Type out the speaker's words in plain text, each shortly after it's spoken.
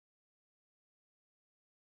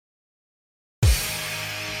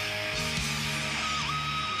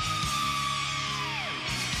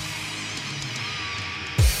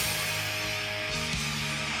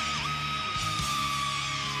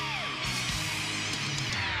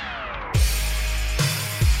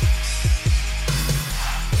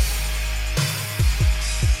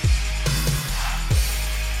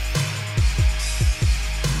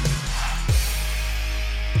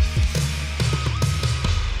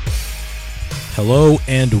Hello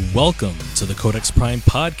and welcome to the Codex Prime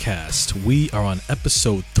podcast. We are on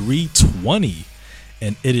episode 320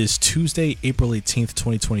 and it is Tuesday, April 18th,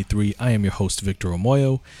 2023. I am your host, Victor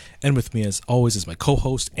Omoyo, and with me as always is my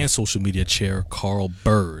co-host and social media chair, Carl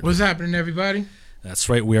Blerd. What's happening, everybody? That's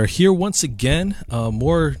right. We are here once again.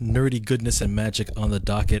 More nerdy goodness and magic on the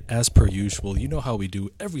docket as per usual. You know how we do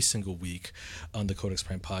every single week on the Codex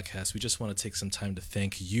Prime podcast. We just want to take some time to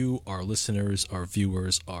thank you, our listeners, our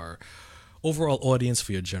viewers, our overall audience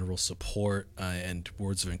for your general support and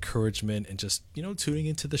words of encouragement, and just tuning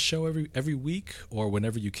into the show every week or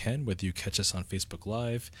whenever you can, whether you catch us on Facebook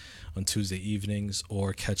Live on Tuesday evenings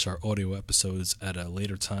or catch our audio episodes at a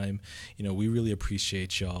later time. We really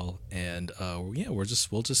appreciate y'all, and we'll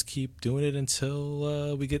just keep doing it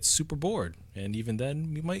until we get super bored, and even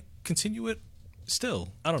then we might continue it still.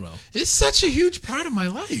 I don't know. It's such a huge part of my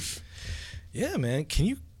life. Yeah, man.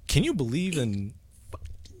 Can you believe in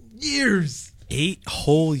years? 8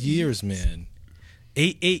 whole years, man.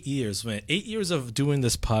 8 years, man. 8 years of doing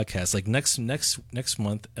this podcast. Like next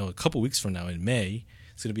month, a couple weeks from now in May,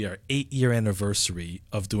 it's gonna be our 8-year anniversary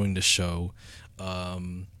of doing the show.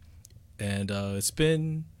 And it's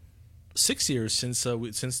been 6 years since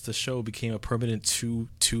the show became a permanent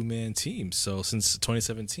two-man team. So since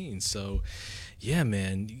 2017. So yeah,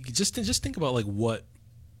 man. You just think about like what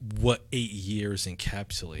 8 years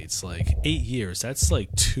encapsulates. Like 8 years, that's like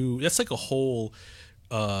a whole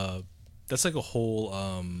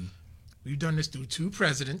we've done this through two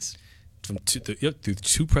presidents. Through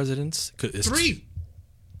two presidents. Three,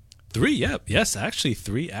 yes, actually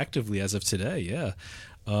 3 actively as of today. Yeah.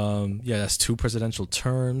 That's 2 presidential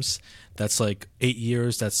terms. That's like 8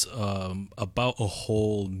 years. That's about a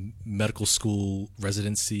whole medical school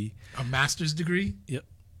residency, A master's degree. Yep.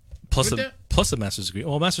 Plus a master's degree.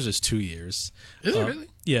 Well, master's is 2 years. Is it really?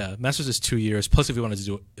 Yeah, master's is 2 years. Plus, if you wanted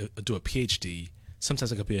to do a PhD,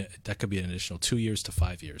 sometimes that could be an additional 2 years to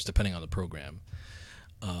 5 years, depending on the program.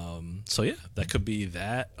 So yeah, that could be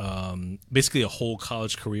that. Basically, a whole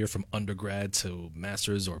college career from undergrad to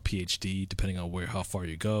master's or PhD, depending on how far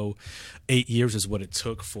you go. 8 years is what it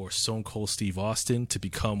took for Stone Cold Steve Austin to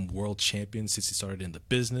become world champion since he started in the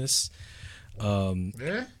business.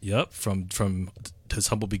 Yeah. Yep. From his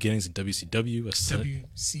humble beginnings in WCW.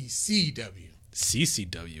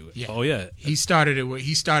 CCW. Yeah. Oh yeah. He started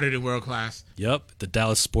in world class. Yep. The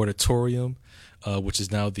Dallas Sportatorium, which is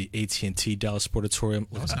now the AT&T Dallas Sportatorium.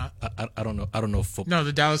 No, it's not. I don't know football. No,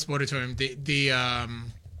 the Dallas Sportatorium. The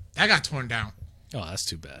that got torn down. Oh, that's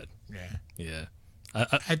too bad. Yeah. Yeah.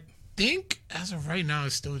 I think as of right now,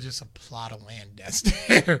 it's still just a plot of land that's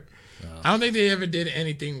there. I don't think they ever did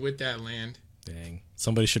anything with that land. Dang.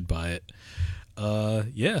 Somebody should buy it.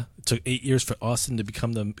 Yeah. It took 8 years for Austin to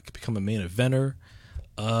become a main eventer.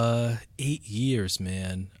 8 years,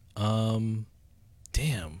 man.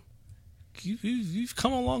 Damn. You've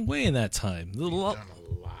come a long way in that time. Done a lot.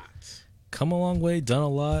 Come a long way, done a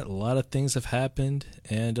lot. A lot of things have happened,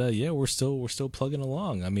 and we're still plugging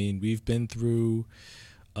along. I mean, we've been through,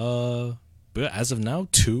 as of now,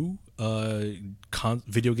 2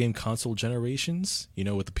 video game console generations.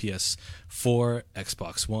 With the PS4,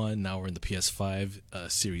 Xbox One. Now we're in the PS5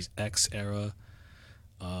 Series X era.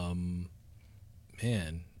 Man,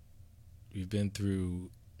 we've been through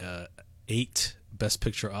 8 Best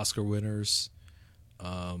Picture Oscar winners.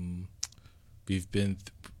 We've been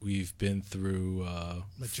through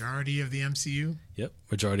majority of the MCU. Yep,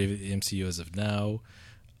 majority of the MCU as of now.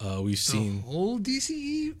 We've seen whole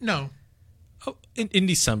DCE. No. Oh, in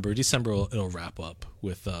December it'll wrap up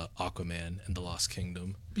with Aquaman and the Lost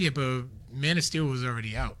Kingdom. Yeah, but Man of Steel was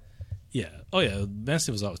already out. Yeah. Oh yeah, Man of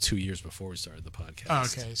Steel was out 2 years before we started the podcast. Oh,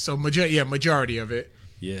 okay, so majority of it.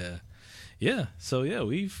 Yeah. So yeah,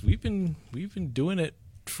 we've been doing it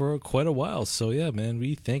for quite a while. So yeah, man,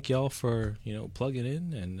 we thank y'all for plugging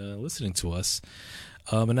in and listening to us.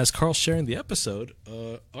 And as Carl's sharing the episode,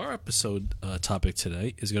 our episode topic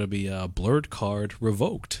today is going to be Blerd card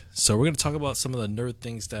Revoked. So we're going to talk about some of the nerd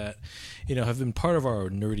things that have been part of our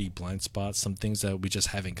nerdy blind spots. Some things that we just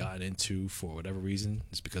haven't gotten into for whatever reason.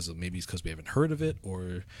 It's because we haven't heard of it,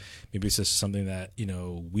 or maybe it's just something that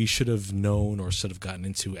we should have known or should have gotten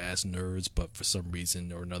into as nerds, but for some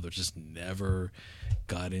reason or another just never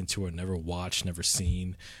got into or never watched, never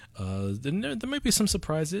seen. Then there might be some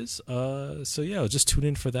surprises. So yeah, just tune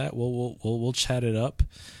in for that. We'll chat it up,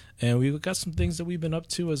 and we've got some things that we've been up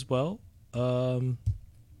to as well.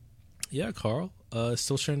 Yeah, Carl,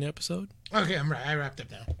 still sharing the episode? Okay, I wrapped up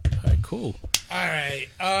now. All right, cool. All right.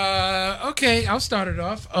 Okay, I'll start it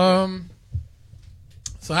off.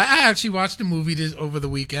 So I actually watched the movie over the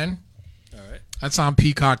weekend. All right. That's on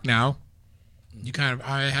Peacock now.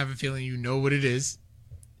 I have a feeling you know what it is.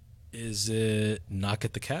 Is it Knock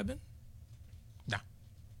at the Cabin? No.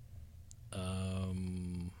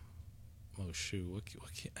 Oh shoot!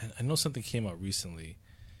 I know something came out recently.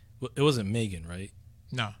 Well, it wasn't Megan, right?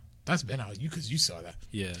 No, that's been out. Because you saw that.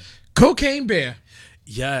 Yeah. Cocaine Bear.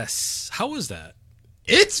 Yes. How was that?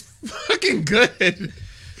 It's fucking good.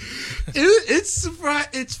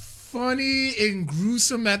 It's funny and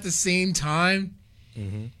gruesome at the same time.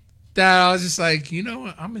 Mm-hmm. That I was just like, you know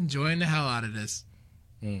what? I'm enjoying the hell out of this.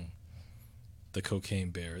 The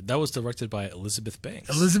Cocaine Bear. That was directed by Elizabeth Banks.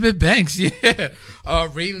 Elizabeth Banks, yeah.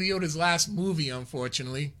 Ray Liotta's last movie,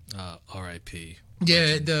 unfortunately. R.I.P.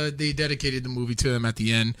 Yeah, they dedicated the movie to him at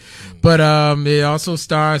the end. But it also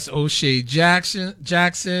stars O'Shea Jackson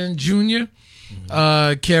Jr.,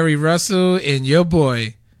 Kerry Russell, and your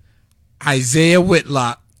boy, Isaiah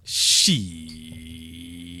Whitlock. Shit.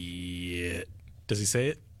 Does he say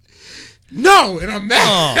it? No, and I'm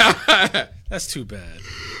mad. Oh, that's too bad.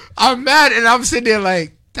 I'm mad, and I'm sitting there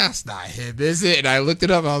like, that's not him, is it? And I looked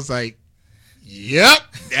it up, and I was like, yep,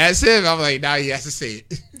 that's him. I'm like, nah, he has to say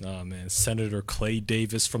it. Oh, man. Senator Clay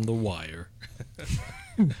Davis from The Wire.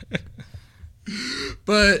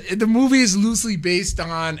 But the movie is loosely based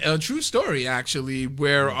on a true story, actually,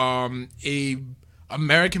 where an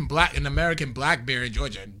American black bear in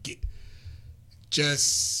Georgia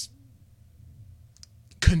just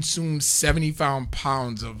consumed 75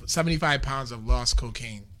 pounds of lost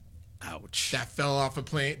cocaine. Ouch. That fell off a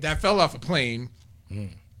plane.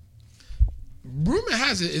 Rumor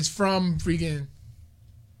has it it's from freaking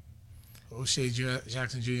O'Shea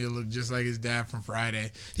Jackson Jr. looked just like his dad from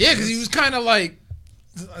Friday. Yeah, because he was kind of like,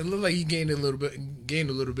 it looked like he gained a little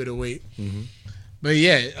bit of weight. Mm-hmm. But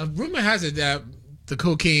yeah, rumor has it that the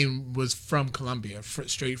cocaine was from Colombia,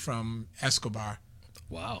 straight from Escobar.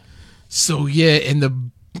 Wow. So yeah, and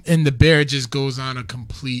the bear just goes on a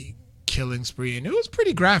complete killing spree, and it was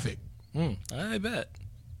pretty graphic. I bet.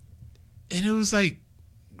 And it was like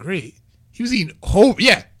great. He was eating whole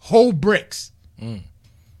bricks.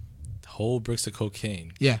 Whole bricks of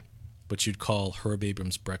cocaine. Yeah. But you'd call Herb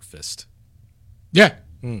Abrams breakfast. Yeah.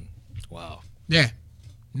 Wow. Yeah.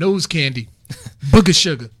 Nose candy. Booger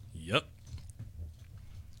sugar. Yep.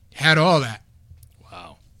 Had all that.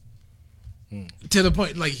 Wow. To the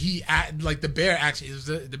point, like the bear actually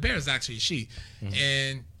the bear is actually a she,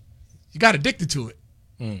 and you got addicted to it.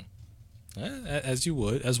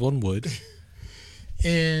 As one would.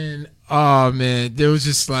 And oh man, there was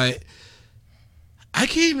just like, I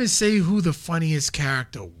can't even say who the funniest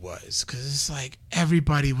character was, because it's like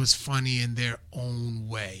everybody was funny in their own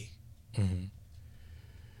way.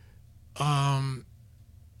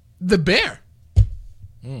 The bear.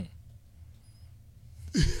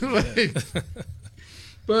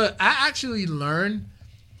 But I actually learned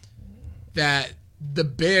that the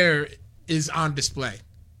bear is on display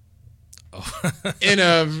in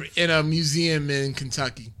a museum in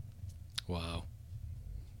Kentucky. Wow.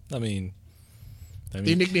 I mean,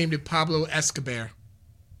 they nicknamed it Pablo Escobar.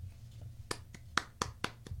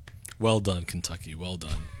 Well done, Kentucky. Well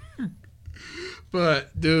done.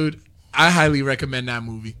 But dude, I highly recommend that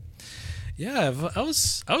movie. Yeah, I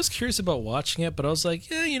was curious about watching it, but I was like,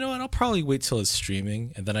 yeah, you know what? I'll probably wait till it's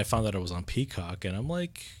streaming. And then I found out it was on Peacock, and I'm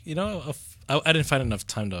like, you know, I didn't find enough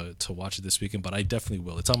time to watch it this weekend, but I definitely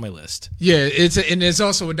will. It's on my list. Yeah, and there's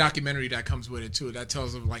also a documentary that comes with it too that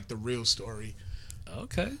tells of like the real story.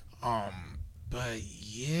 Okay. But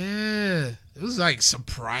yeah, it was like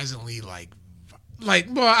surprisingly like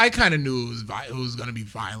well, I kind of knew it was gonna be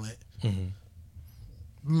violent.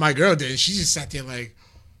 My girl did. She just sat there like,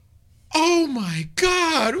 oh my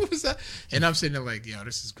God, what was that? And I'm sitting there like, yo,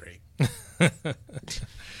 this is great.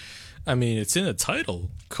 I mean, it's in the title,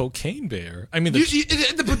 Cocaine Bear. I mean, but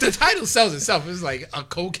the title sells itself. It's like a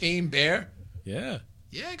cocaine bear. Yeah.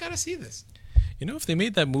 Yeah, I gotta see this. You know, if they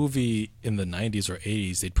made that movie in the 90s or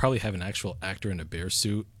 80s, they'd probably have an actual actor in a bear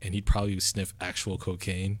suit, and he'd probably sniff actual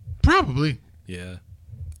cocaine. Probably. Yeah.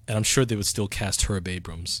 And I'm sure they would still cast Herb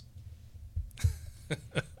Abrams.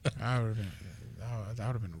 That would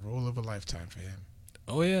have been a role of a lifetime for him.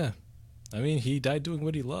 Oh, yeah. I mean, he died doing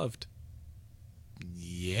what he loved.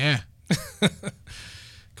 Yeah.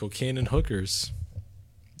 Cocaine and hookers.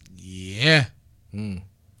 Yeah.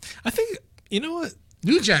 I think, you know what?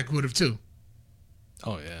 New Jack would have too.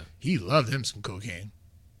 Oh, yeah. He loved him some cocaine.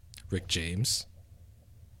 Rick James.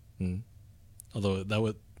 Although that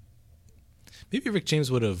would... Maybe Rick James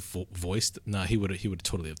would have voiced... Nah, he would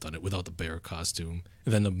totally have done it without the bear costume.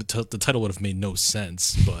 And then the title would have made no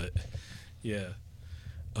sense, but... Yeah.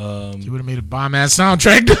 He would have made a bomb-ass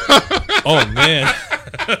soundtrack. Oh, man.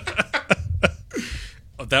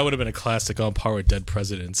 That would have been a classic on par with Dead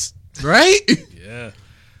Presidents. Right? Yeah.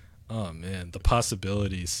 Oh man, the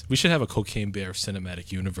possibilities. We should have a Cocaine Bear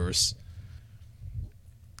cinematic universe.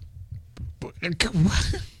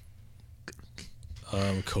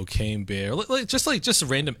 Cocaine Bear, just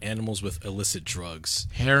random animals with illicit drugs.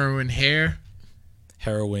 Heroin hair.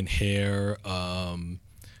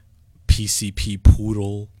 PCP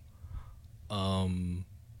poodle. I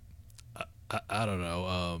don't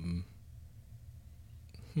know.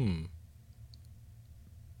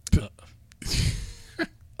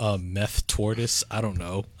 Meth tortoise. I don't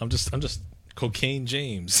know. I'm just Cocaine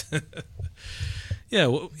James. Yeah,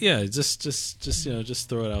 well, yeah. Just just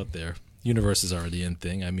throw it out there. Universe is already in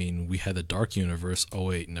thing. I mean, we had the Dark Universe. Oh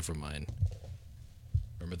wait, never mind.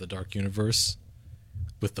 Remember the Dark Universe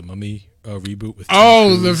with the Mummy reboot with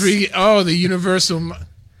the Universal.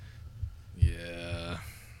 Yeah.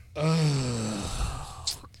 Oh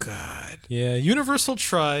God. Yeah, Universal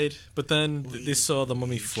tried, but then they saw the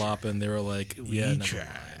Mummy flop, and they were like, "Yeah,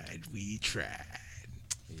 we tried."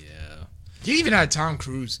 Yeah. You even had Tom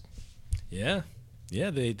Cruise. Yeah. Yeah,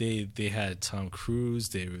 they had Tom Cruise.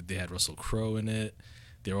 They had Russell Crowe in it.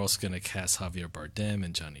 They were also gonna cast Javier Bardem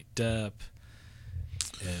and Johnny Depp.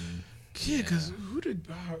 And yeah, because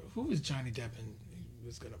who was Johnny Depp? And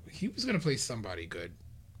he was gonna play somebody good.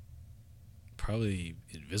 Probably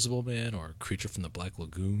Invisible Man or Creature from the Black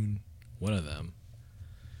Lagoon. One of them.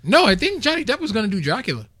 No, I think Johnny Depp was gonna do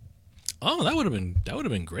Dracula. Oh, that would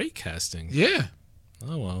have been great casting. Yeah.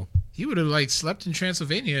 Oh well. He would have slept in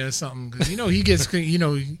Transylvania or something because he gets he's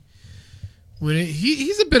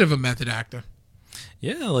a bit of a method actor.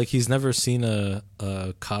 Yeah, like he's never seen a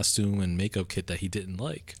costume and makeup kit that he didn't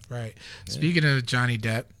like. Right. Yeah. Speaking of Johnny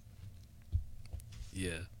Depp.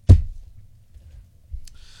 Yeah.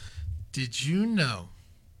 Did you know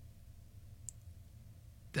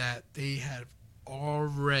that they had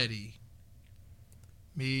already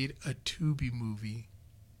made a Tubi movie?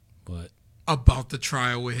 What? About the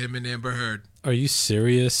trial with him and Amber Heard. Are you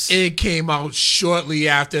serious? It came out shortly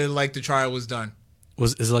after the trial was done.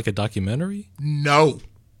 Is it like a documentary? No.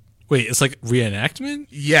 Wait, it's like reenactment?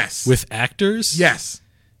 Yes. With actors? Yes.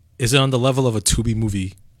 Is it on the level of a Tubi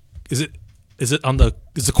movie? Is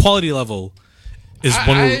the quality level?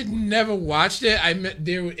 I never watched it.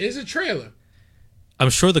 There is a trailer. I'm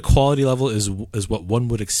sure the quality level is what one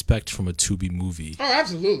would expect from a Tubi movie. Oh,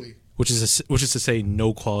 absolutely. Which is to say,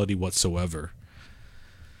 no quality whatsoever.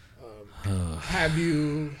 Have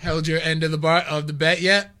you held your end of the bet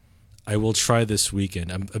yet? I will try this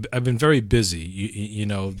weekend. I've been very busy. You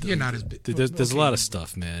know, you're not as busy. There's a lot of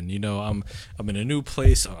stuff, man. You know, I'm in a new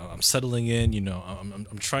place. I'm settling in. You know,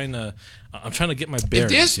 I'm trying to get my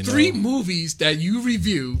bearings. If there's 3 movies that you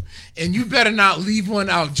review, and you better not leave one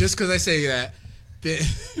out just because I say that, then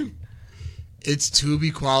it's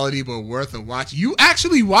Tubi quality, but worth a watch. You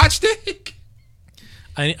actually watched it?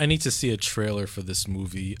 I need to see a trailer for this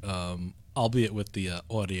movie, albeit with the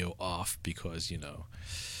audio off because, you know.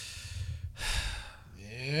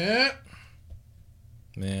 Yeah.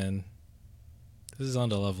 Man, this is on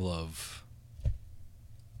the level of.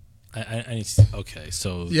 I need to. Okay,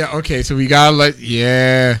 so. Yeah, okay, so we got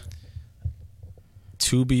yeah.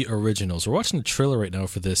 Tubi Originals. We're watching the trailer right now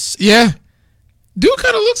for this. Yeah. Dude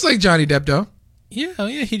kind of looks like Johnny Depp, though. Yeah,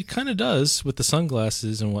 he kind of does with the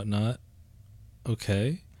sunglasses and whatnot.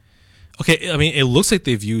 Okay. I mean, it looks like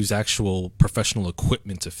they've used actual professional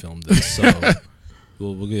equipment to film this, so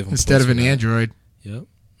we'll give them instead of an Android. Yep.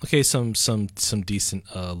 Okay, some decent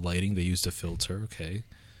lighting. They used a filter. Okay,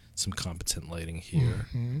 some competent lighting here.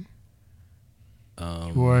 Mm-hmm.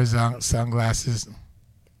 Wore sunglasses.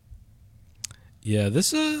 Yeah,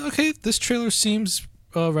 this This trailer seems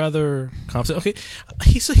rather competent. Okay,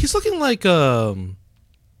 he's looking like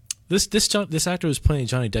this actor who's playing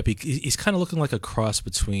Johnny Depp. He's kind of looking like a cross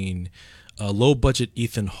between low budget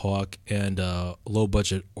Ethan Hawke and low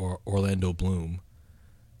budget Orlando Bloom.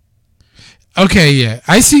 Okay, yeah,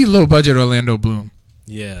 I see low budget Orlando Bloom.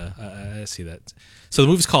 Yeah, I see that. So the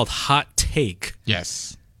movie's called Hot Take.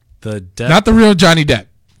 Yes, not the real Johnny Depp.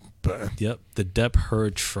 But. Yep, the Depp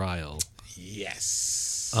Heard trial.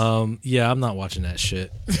 Yes. Yeah, I'm not watching that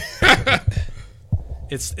shit.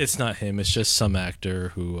 It's not him. It's just some actor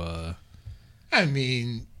who. I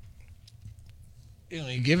mean,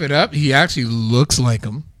 you give it up. He actually looks like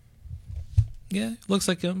him. Yeah, looks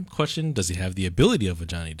like him. Question: does he have the ability of a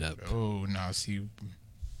Johnny Depp? Oh no, see.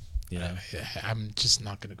 Yeah, I'm just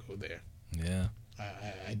not gonna go there. Yeah.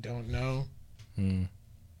 I don't know. I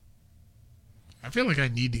feel like I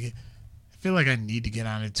need to get. On a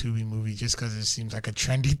Tubi movie just because it seems like a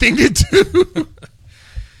trendy thing to do.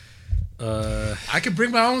 I could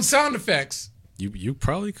bring my own sound effects. You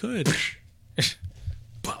probably could.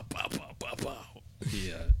 Pow, pow, pow, pow, pow.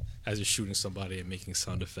 Yeah, as you're shooting somebody and making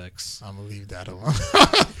sound effects. I'm gonna leave that alone.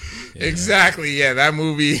 Exactly. Yeah, that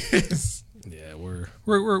movie is. Yeah, we're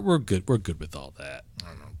good. We're good with all that. I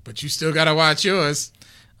don't know, but you still gotta watch yours.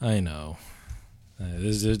 I know.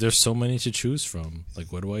 There's so many to choose from.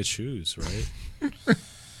 Like, what do I choose, right?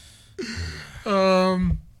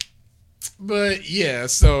 But yeah,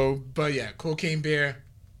 Cocaine Bear,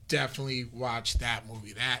 definitely watch that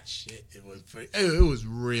movie. That shit, it was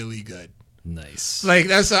really good. Nice. Like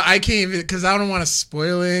I can't even, because I don't want to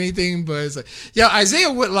spoil anything, but it's like, yeah,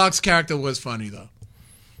 Isaiah Whitlock's character was funny though.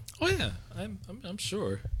 Oh yeah, I'm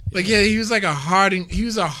sure. Like he was like a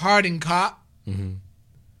hardened cop, Mm-hmm.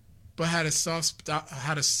 but had a soft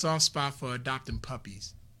spot for adopting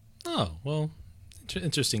puppies. Oh well,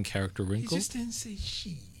 interesting character He wrinkle. just didn't say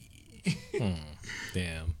she.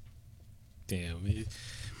 Damn.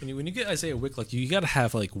 When you get Isaiah Whitlock, you gotta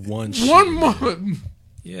have like one more.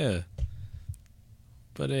 Yeah.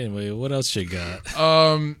 But anyway, what else you got?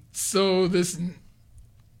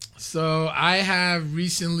 So I have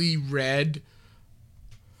recently read.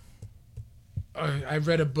 I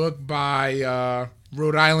read a book by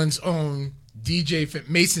Rhode Island's own DJ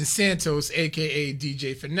Mason Santos, aka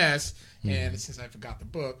DJ Finesse, and since I forgot the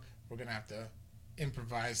book, we're gonna have to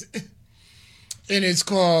improvise. And it's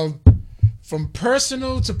called From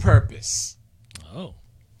Personal to Purpose. Oh.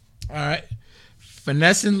 All right.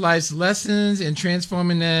 Finessing life's lessons and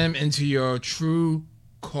transforming them into your true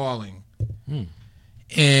calling.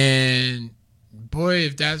 And boy,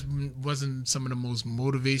 if that wasn't some of the most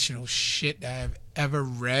motivational shit that I've ever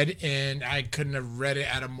read, and I couldn't have read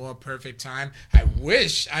it at a more perfect time. I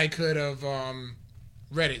wish I could have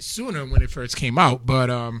read it sooner when it first came out, but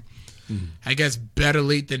I guess better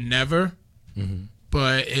late than never. Mm-hmm.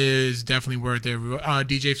 But it is definitely worth it.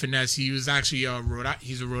 DJ Finesse, he was actually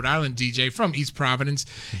he's a Rhode Island DJ from East Providence,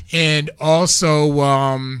 and also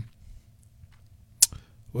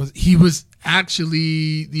he was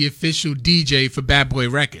actually the official DJ for Bad Boy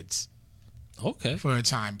Records. Okay. For a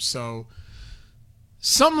time, so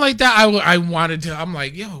something like that. I wanted to. I'm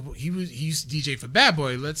like, yo, he used to DJ for Bad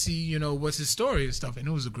Boy. Let's see, what's his story and stuff. And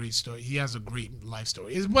it was a great story. He has a great life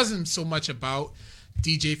story. It wasn't so much about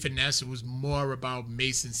DJ Finesse, it was more about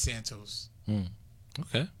Mason Santos.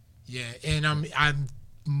 Okay. Yeah, and on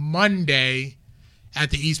Monday at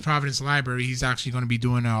the East Providence Library, he's actually going to be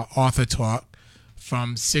doing an author talk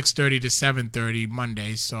from 6:30 to 7:30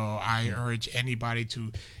 Monday. So I urge anybody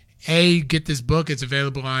to get this book. It's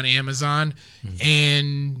available on Amazon,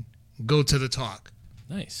 and go to the talk.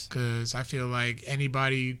 Nice. Because I feel like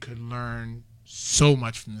anybody could learn so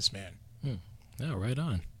much from this man. Yeah, right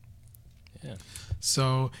on. Yeah.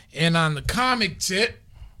 So, and on the comic tip,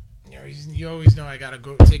 you always know I gotta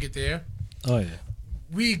go take it there. Oh yeah.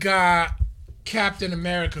 We got Captain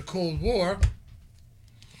America: Cold War,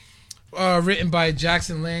 written by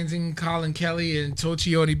Jackson Lansing, Colin Kelly, and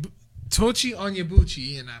Tochi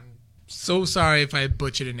Onyebuchi. And I'm so sorry if I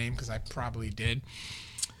butchered the name, because I probably did.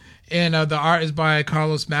 And the art is by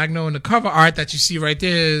Carlos Magno, and the cover art that you see right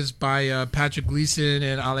there is by Patrick Gleason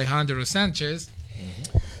and Alejandro Sanchez.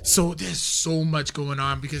 So there's so much going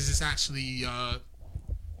on, because it's actually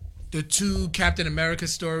the two Captain America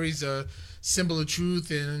stories, Symbol of Truth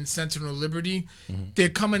and Sentinel of Liberty. They're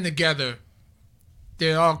coming together.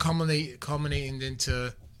 They're all culminating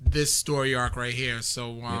into this story arc right here.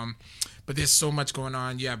 So, but there's so much going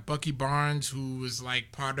on. Yeah, Bucky Barnes, who was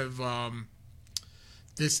like part of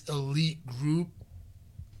this elite group,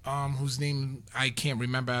 whose name I can't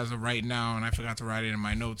remember as of right now, and I forgot to write it in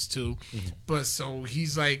my notes too. But so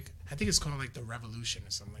he's like, I think it's called like the Revolution or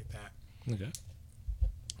something like that. Okay.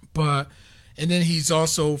 But, and then he's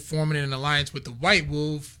also forming an alliance with the White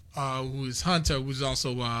Wolf, who is Hunter, who's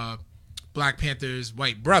also Black Panther's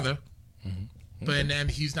white brother. But in the,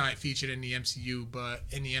 he's not featured in the MCU, but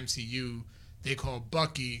in the MCU, they call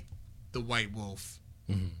Bucky the White Wolf.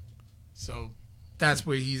 So that's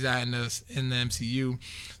where he's at in the MCU.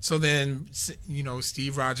 So then,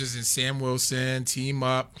 Steve Rogers and Sam Wilson team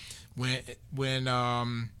up when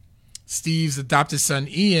Steve's adopted son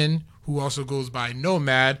Ian, who also goes by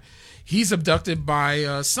Nomad, he's abducted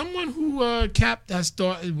by someone who Cap has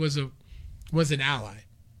thought was an ally.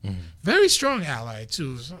 Very strong ally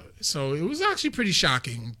too. So it was actually pretty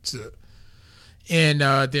shocking to. And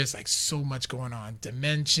there's like so much going on.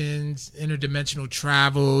 Dimensions, interdimensional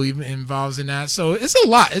travel even involves in that. So it's a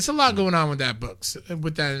lot. It's a lot going on with that book,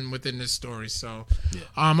 within this story. So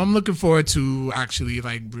I'm looking forward to actually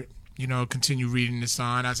continue reading this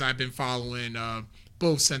on, as I've been following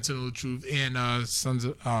both Sentinel of Truth and Sons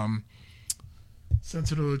of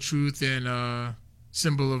Sentinel of Truth and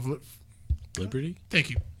Symbol of Liberty. Thank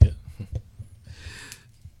you. Yeah.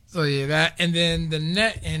 So yeah, that, and then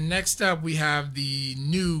next up we have the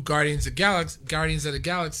new Guardians of the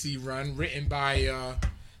Galaxy run written by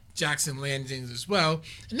Jackson Landings as well.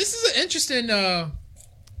 And this is an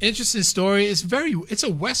interesting story. It's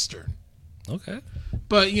a Western. Okay.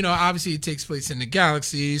 But, obviously it takes place in the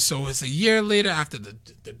galaxy. So it's a year later after the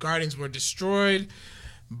Guardians were destroyed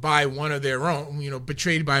by one of their own,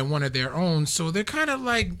 betrayed by one of their own. So they're kind of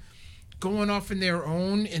like going off in their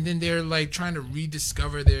own, and then they're like trying to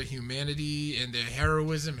rediscover their humanity and their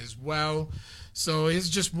heroism as well. So it's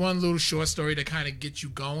just one little short story to kind of get you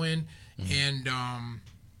going. Mm-hmm. And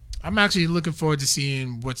I'm actually looking forward to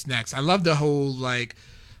seeing what's next. I love the whole like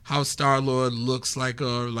how Star-Lord looks like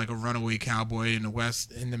a runaway cowboy in the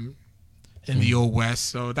West, in the old West.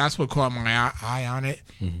 So that's what caught my eye on it.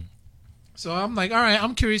 Mm-hmm. So I'm like, all right,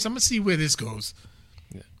 I'm curious. I'm gonna see where this goes.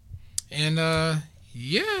 Yeah. And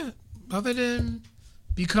other than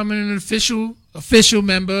becoming an official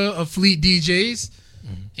member of Fleet DJs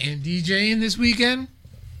and DJing this weekend.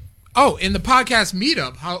 Oh, in the podcast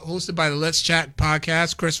meetup hosted by the Let's Chat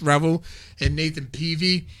podcast, Chris Revel and Nathan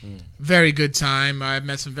Peavy. Very good time. I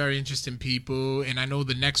met some very interesting people, and I know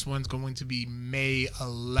the next one's going to be May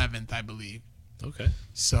 11th, I believe. Okay.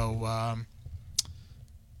 So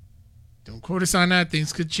don't quote us on that.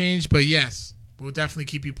 Things could change, but yes, we'll definitely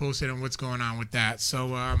keep you posted on what's going on with that.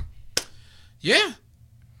 So, yeah.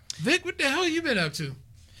 Vic, what the hell you been up to?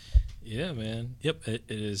 Yeah, man. Yep, it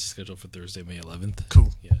is scheduled for Thursday, May 11th.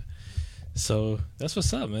 Cool. Yeah. So that's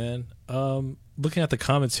what's up, man. Looking at the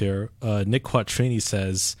comments here, Nick Quattrini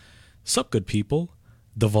says, "Sup, good people.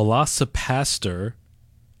 The Velocipaster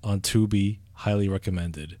on Tubi, highly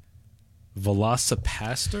recommended."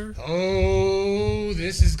 Velocipaster? Oh,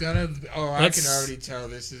 this is gonna. I can already tell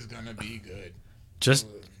this is gonna be good. Just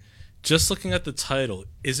looking at the title,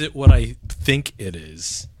 is it what I think it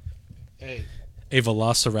is? Hey, a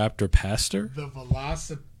Velociraptor pastor? The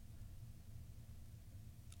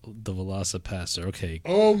Velocipaster. Okay.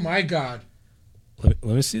 Oh my God. Let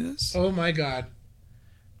me see this. Oh my God.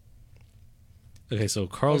 Okay, so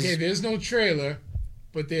Carl's. Okay, there's no trailer,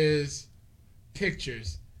 but there's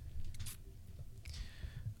pictures.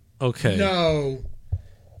 Okay. No.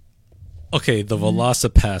 Okay, the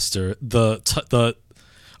Velocipaster.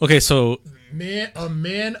 Okay, so a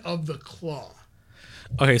man of the claw.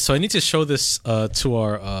 Okay, so I need to show this to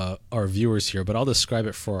our viewers here, but I'll describe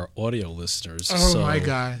it for our audio listeners. Oh my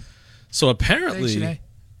God! So apparently, the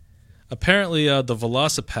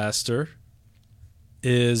Velocipaster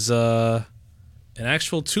is an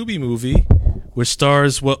actual Tubi movie which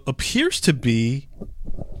stars what appears to be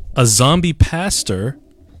a zombie pastor.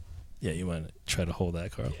 Yeah, you want to try to hold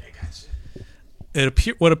that, Carl? Yeah, I got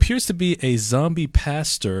you. What appears to be a zombie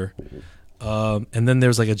pastor. And then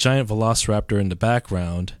there's like a giant velociraptor in the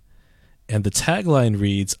background, and the tagline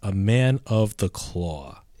reads, "A man of the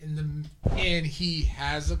claw." And he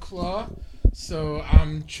has a claw, so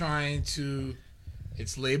I'm trying to.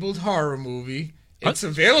 It's labeled horror movie. It's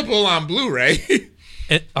available on Blu-ray.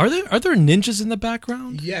 And are there ninjas in the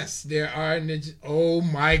background? Yes, there are ninjas. Oh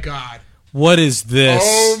my God! What is this?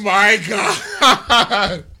 Oh my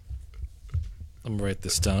God! I'm gonna write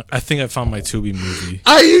this down. I think I found my Tubi movie.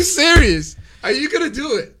 Are you serious? Are you gonna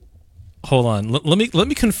do it? Hold on. Let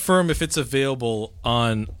me confirm if it's available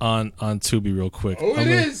on Tubi real quick. Oh, it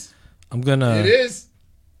is. I'm gonna. It is.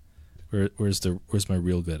 Where's my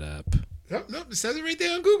Real Good app? Nope. It says it right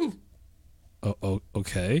there on Google. Oh,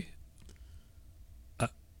 okay.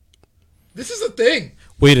 This is a thing.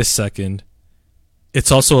 Wait a second.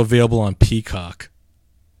 It's also available on Peacock.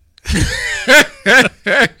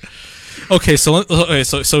 Okay, so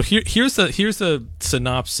here's the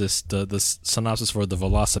synopsis, the synopsis for the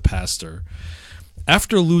Velocipaster.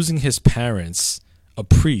 After losing his parents, a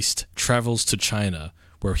priest travels to China,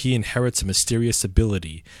 where he inherits a mysterious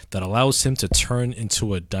ability that allows him to turn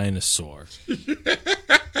into a dinosaur.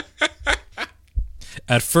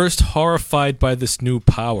 At first horrified by this new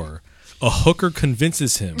power, a hooker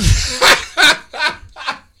convinces him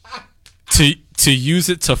to use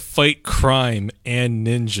it to fight crime and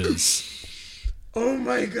ninjas. Oh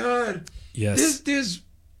my God! Yes. It's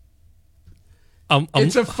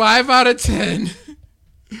a 5 out of 10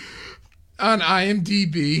 on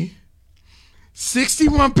IMDb.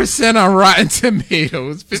 61% on Rotten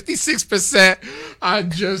Tomatoes. 56%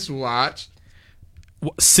 on Just Watch.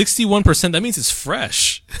 61%. That means it's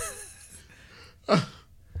fresh.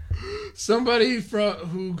 Somebody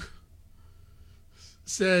who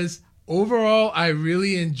says, overall, I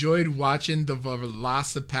really enjoyed watching the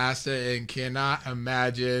Velocipaster and cannot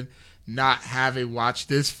imagine not having watched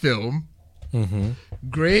this film. Mm-hmm.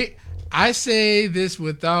 Great. I say this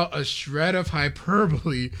without a shred of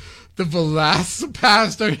hyperbole. The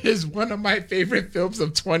Velocipaster is one of my favorite films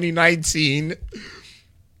of 2019.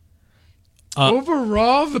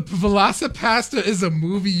 Overall, The Velocipaster is a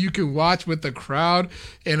movie you can watch with a crowd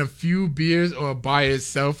and a few beers or by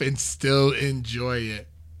yourself and still enjoy it.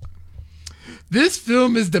 This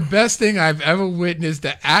film is the best thing I've ever witnessed.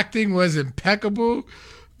 The acting was impeccable.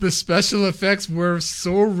 The special effects were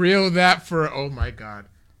so real that oh my God.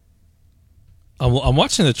 I'm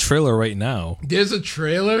watching the trailer right now. There's a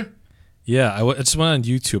trailer? Yeah, I just went on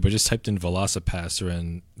YouTube. I just typed in Velocipaster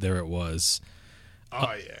and there it was.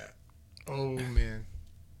 Oh, yeah. Oh, man.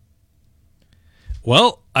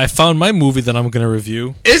 Well, I found my movie that I'm going to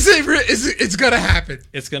review. It's going to happen.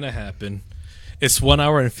 It's going to happen. It's 1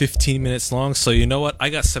 hour and 15 minutes long, so you know what? I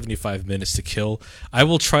got 75 minutes to kill. I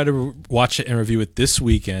will try to watch it and review it this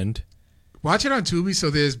weekend. Watch it on Tubi so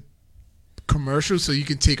there's commercials so you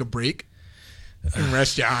can take a break and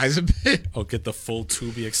rest your eyes a bit. Oh, get the full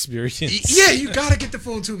Tubi experience. Yeah, you got to get the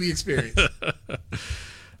full Tubi experience.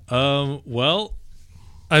 Well,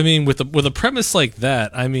 I mean, with a premise like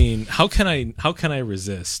that, I mean, how can I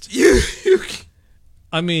resist?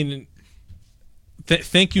 I mean,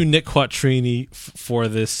 thank you, Nick Quattrini, for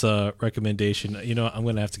this recommendation. You know, I'm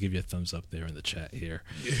gonna have to give you a thumbs up there in the chat here.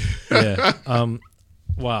 Yeah.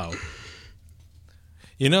 Wow.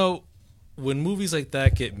 You know, when movies like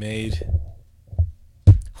that get made,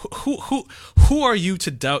 who are you to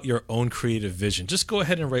doubt your own creative vision? Just go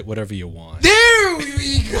ahead and write whatever you want. There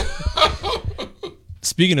we go.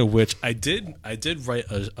 Speaking of which, I did write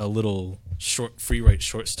a little free write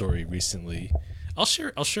short story recently. I'll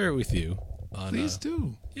share it with you. Please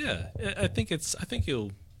do. Yeah, I think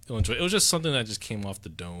you'll enjoy it. It was just something that just came off the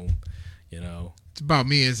dome, you know. It's about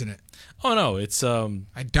me, isn't it? Oh no, it's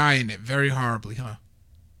I die in it very horribly, huh?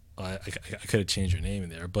 I could have changed your name in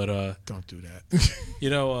there, but don't do that. You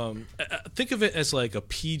know, think of it as like a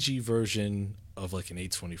PG version of like an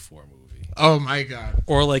A24 movie. Oh my God.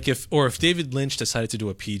 Or if David Lynch decided to do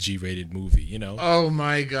a PG rated movie, you know. Oh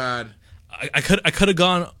my God. I could have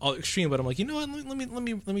gone all extreme, but I'm like, you know what?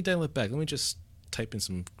 Let me dial it back. Let me just type in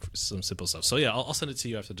some simple stuff. So yeah, I'll send it to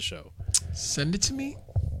you after the show. Send it to me.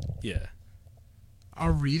 Yeah.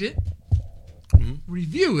 I'll read it. Mm-hmm.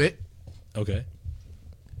 Review it. Okay.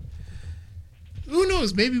 Who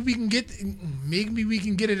knows? Maybe we can get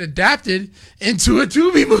it adapted into a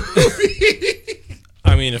Tubi movie.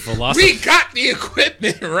 I mean, if we got the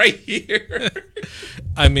equipment right here.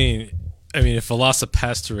 I mean, if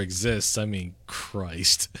Velocipaster exists, I mean,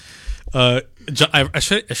 Christ. I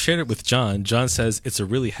shared it with John. John says it's a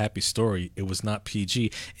really happy story. It was not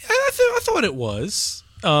PG. I thought it was.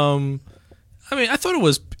 I mean, I thought it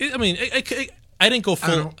was. I mean, I didn't go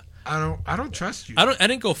full. I don't trust you. I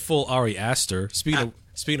didn't go full Ari Aster.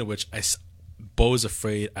 Speaking of which, Beau's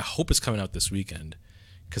Afraid. I hope it's coming out this weekend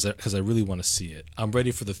because I really want to see it. I'm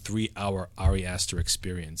ready for the 3-hour Ari Aster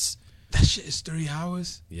experience. That shit is 3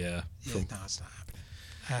 hours. Yeah. No, it's not happening.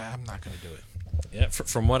 I'm not gonna do it. Yeah.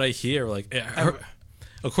 From what I hear, like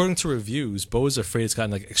according to reviews, Beau's Afraid has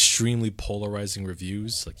gotten like extremely polarizing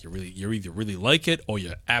reviews. Like you either really like it or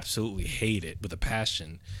you absolutely hate it with a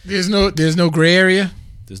passion. There's no gray area.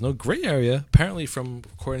 There's no gray area, apparently,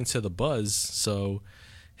 according to the buzz. So,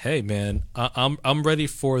 hey, man, I'm ready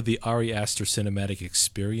for the Ari Aster cinematic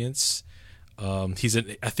experience. I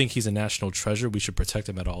think he's a national treasure. We should protect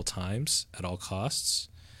him at all times, at all costs.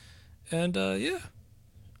 And yeah,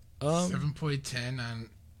 7.10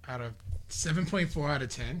 out of 7.4 out of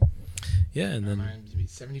 10. Yeah, and then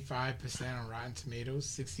 75% on Rotten Tomatoes,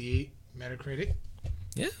 68 Metacritic.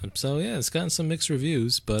 Yeah, so yeah, it's gotten some mixed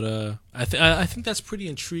reviews, but I think that's pretty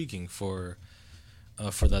intriguing for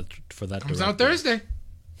that comes out Thursday.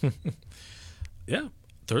 Yeah,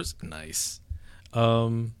 Thursday. Nice.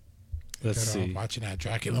 Let's see. I'm watching that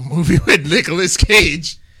Dracula movie with Nicolas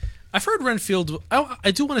Cage. I've heard Renfield.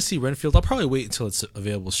 I do want to see Renfield. I'll probably wait until it's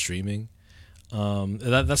available streaming.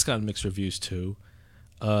 That's gotten mixed reviews too.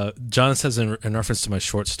 John says in reference to my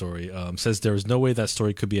short story, says there is no way that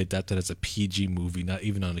story could be adapted as a PG movie, not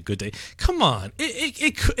even on a good day. Come on,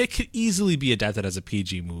 it could easily be adapted as a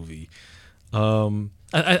PG movie.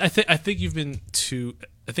 I think you've been too.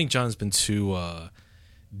 I think John's been too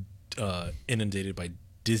inundated by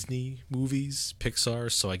Disney movies,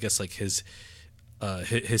 Pixar. So I guess like his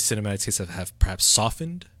cinematic tastes have perhaps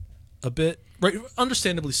softened a bit, right?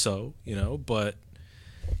 Understandably so, you know, but.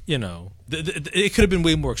 You know, it could have been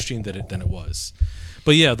way more extreme than it was,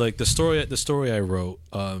 but yeah, like the story I wrote,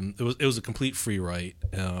 it was a complete free write,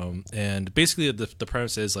 and basically the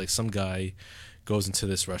premise is like some guy goes into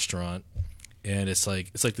this restaurant, and it's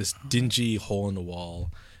like this dingy hole in the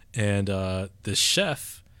wall, and the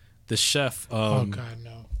chef, Oh God,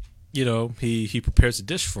 no. you know, he prepares a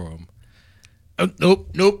dish for him.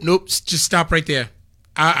 Nope. Just stop right there.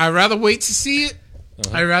 I'd rather wait to see it.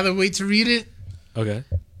 I'd rather wait to read it. Okay.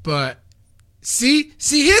 But see,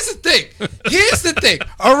 here's the thing.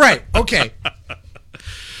 All right, okay.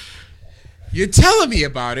 You're telling me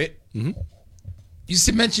about it. Mm-hmm. You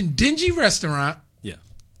said mention dingy restaurant, Yeah.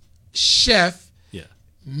 chef, Yeah.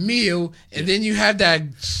 meal, and then you have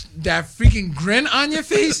that freaking grin on your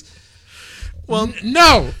face. Well,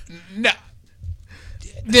 no.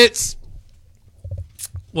 That's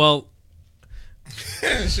Well,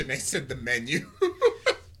 shouldn't have said the menu.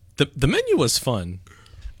 the menu was fun.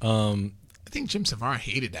 I think Jim Savard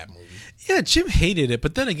hated that movie. Yeah, Jim hated it,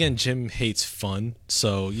 but then again, Jim hates fun.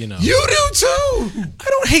 So you know, You do too. I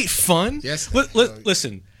don't hate fun. Yes.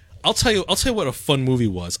 Listen, I'll tell you what a fun movie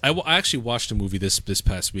was. I actually watched a movie this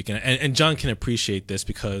past week, and John can appreciate this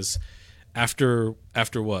because after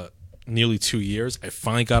what, nearly 2 years, I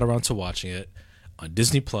finally got around to watching it on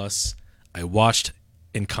Disney Plus. I watched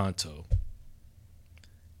Encanto.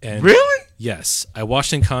 And Really? Yes, I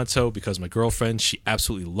watched Encanto because my girlfriend, she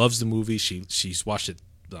absolutely loves the movie. She's watched it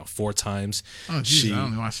 4 times. Oh, geez, I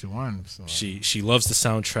only watched it once. So. She loves the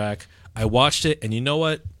soundtrack. I watched it, and you know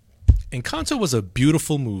what? Encanto was a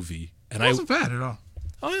beautiful movie, and It wasn't bad at all.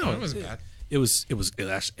 Oh no, It wasn't bad. It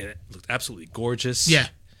looked absolutely gorgeous. Yeah.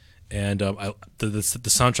 And the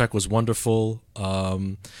soundtrack was wonderful.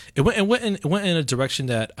 It went in a direction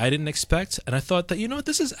that I didn't expect, and I thought that, you know what,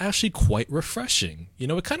 this is actually quite refreshing. You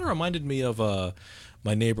know, it kind of reminded me of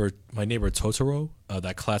my neighbor Totoro,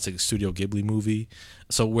 that classic Studio Ghibli movie.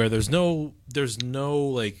 So where there's no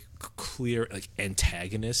like clear like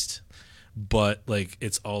antagonist, but like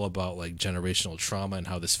it's all about like generational trauma and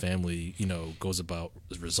how this family, you know, goes about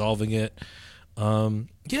resolving it. I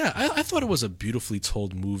thought it was a beautifully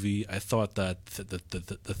told movie. I thought that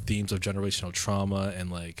the themes of generational trauma and,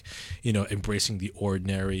 like, you know, embracing the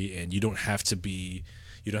ordinary, and you don't have to put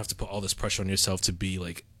all this pressure on yourself to be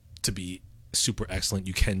super excellent.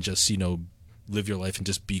 You can just, you know, live your life and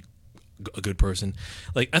just be a good person.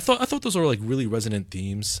 Like, I thought those were like really resonant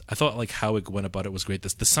themes. I thought like how it went about it was great. The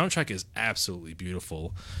soundtrack is absolutely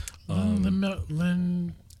beautiful.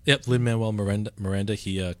 Yep, Lin-Manuel Miranda.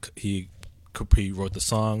 He wrote the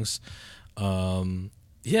songs. The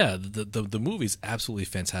movie's absolutely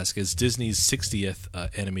fantastic. It's Disney's 60th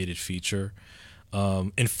animated feature.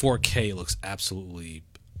 In 4K, it looks absolutely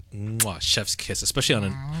chef's kiss, especially on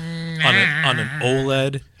an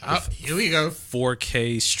OLED. Oh, here we go.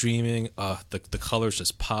 4K streaming. The colors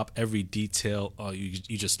just pop. Every detail.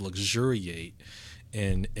 You just luxuriate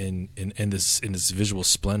in this visual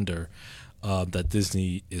splendor that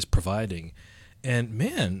Disney is providing. And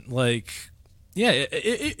man, like, yeah,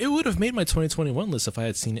 it would have made my 2021 list if I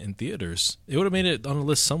had seen it in theaters. It would have made it on a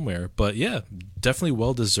list somewhere. But yeah, definitely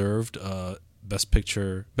well deserved.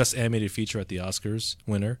 Best animated feature at the Oscars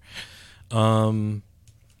winner. I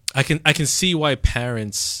can see why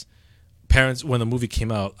parents when the movie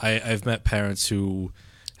came out, I've met parents who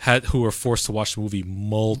were forced to watch the movie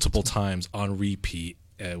multiple times on repeat,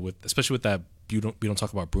 especially with that we don't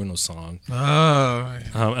talk about Bruno song. Oh,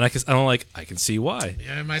 and I can see why.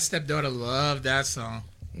 Yeah, my stepdaughter loved that song.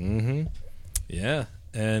 Mm-hmm. Yeah,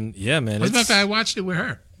 and yeah, man. As a matter of fact, I watched it with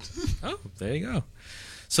her. Oh, there you go.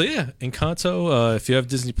 So yeah, Encanto. If you have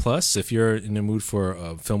Disney Plus, if you're in the mood for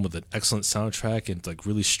a film with an excellent soundtrack and like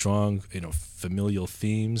really strong, you know, familial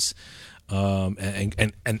themes,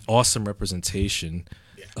 and awesome representation,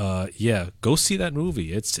 go see that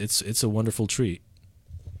movie. It's a wonderful treat.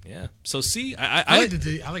 Yeah. So see, I like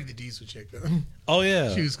the Diesel chick though. Oh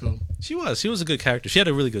yeah, she was cool. She was a good character. She had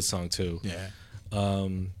a really good song too. Yeah.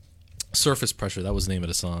 Surface Pressure, that was the name of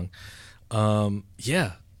the song. So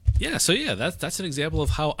that's an example of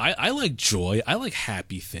how I like joy. I like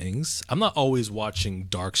happy things. I'm not always watching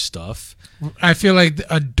dark stuff. I feel like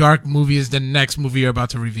a dark movie is the next movie you're about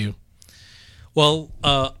to review. Well,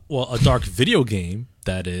 a dark video game,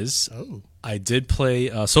 that is. Oh. I did play,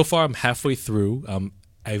 so far I'm halfway through. I'm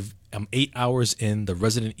 8 hours in the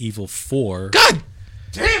Resident Evil 4. God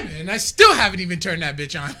damn it, and I still haven't even turned that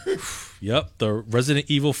bitch on. Yep, the Resident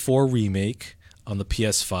Evil 4 remake on the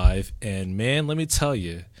PS5. And man, let me tell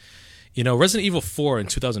you, you know, Resident Evil 4 in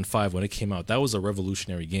 2005 when it came out, that was a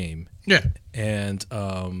revolutionary game. Yeah. And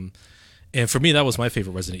for me, that was my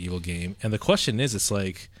favorite Resident Evil game. And the question is, it's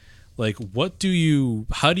like how do you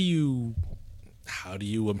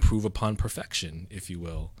improve upon perfection, if you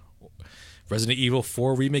will? Resident Evil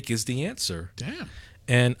 4 remake is the answer. Damn.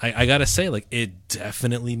 And I gotta say, like, it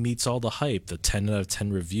definitely meets all the hype. The 10 out of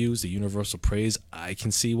 10 reviews, the universal praise. I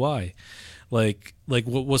can see why. Like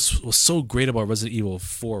what was so great about Resident Evil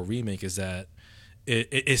 4 remake is that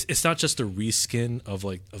it's not just a reskin of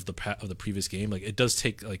the previous game. Like, it does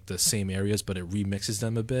take like the same areas, but it remixes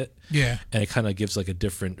them a bit. Yeah, and it kind of gives like a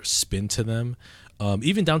different spin to them.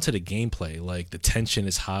 Even down to the gameplay, like the tension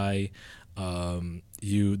is high.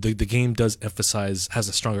 The game has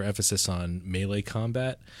a stronger emphasis on melee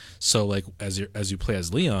combat. So like as you play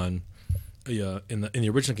as Leon, in the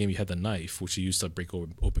original game you had the knife, which you used to break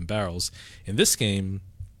open barrels. In this game,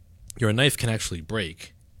 your knife can actually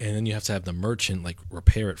break, and then you have to have the merchant like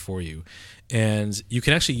repair it for you. And you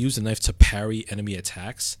can actually use the knife to parry enemy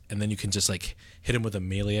attacks, and then you can just like hit him with a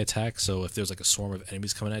melee attack. So if there's like a swarm of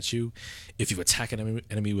enemies coming at you, if you attack an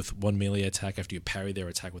enemy with one melee attack after you parry their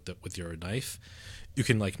attack with your knife, you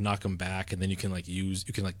can like knock them back, and then you can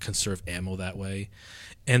conserve ammo that way.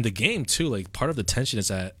 And the game too, like part of the tension is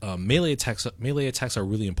that melee attacks are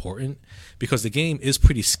really important because the game is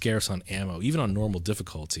pretty scarce on ammo, even on normal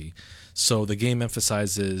difficulty. So the game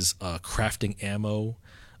emphasizes crafting ammo,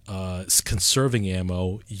 conserving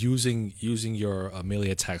ammo, using your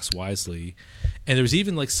melee attacks wisely. And there's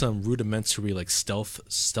even like some rudimentary like stealth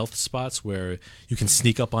spots where you can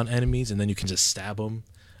sneak up on enemies and then you can just stab them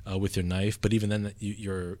with your knife. But even then,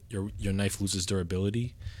 your knife loses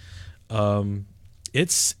durability.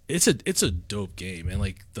 It's a dope game, and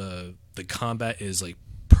like the combat is like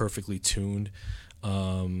perfectly tuned.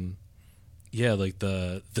 Yeah, like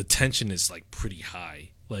the tension is like pretty high.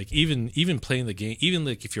 Like even playing the game, even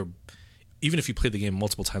if you play the game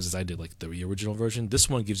multiple times as I did, like the original version, this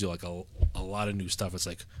one gives you like a lot of new stuff. It's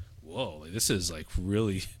like, whoa, like, this is like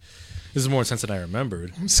really, this is more intense than I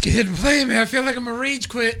remembered. I'm scared to play, man. I feel like I'm a rage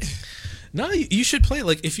quit. No, you should play.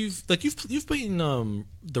 Like if you've played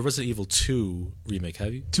the Resident Evil 2 remake,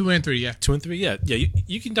 have you? 2 and 3, yeah. 2 and 3, yeah.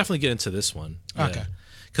 You can definitely get into this one. Okay.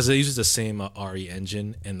 Because it uses the same RE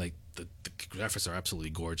engine, and like the graphics are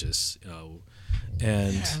absolutely gorgeous.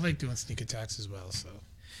 And yeah, I like doing sneak attacks as well. So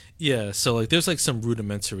yeah, so like there's like some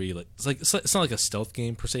rudimentary, like it's not like a stealth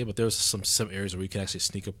game per se, but there's some areas where you can actually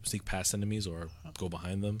sneak past enemies or go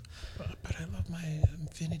behind them. But I love my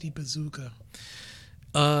Infinity Bazooka.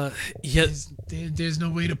 Yeah, there's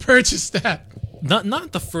no way to purchase that.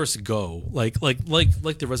 Not the first go. Like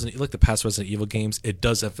the past Resident Evil games, it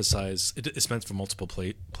does emphasize it's meant for multiple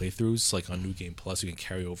playthroughs. Like on New Game Plus, you can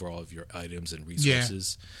carry over all of your items and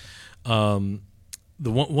resources. Yeah. The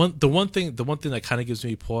one thing that kind of gives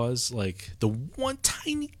me pause, like the one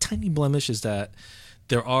tiny blemish, is that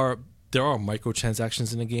there are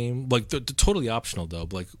microtransactions in the game. Like they're totally optional though.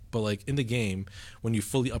 But like in the game, when you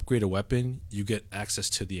fully upgrade a weapon, you get access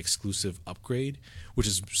to the exclusive upgrade, which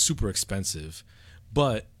is super expensive.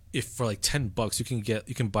 But if for like $10,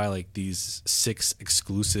 you can buy like these 6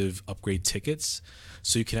 exclusive upgrade tickets,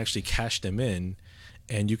 so you can actually cash them in,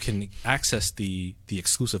 and you can access the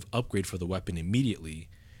exclusive upgrade for the weapon immediately,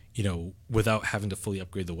 without having to fully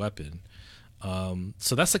upgrade the weapon.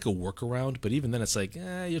 So that's like a workaround, but even then it's like,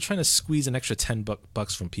 you're trying to squeeze an extra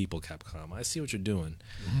 $10 from people, Capcom. I see what you're doing.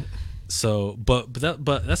 Mm-hmm. So, but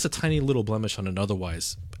that's a tiny little blemish on an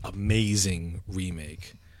otherwise amazing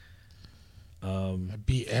remake. I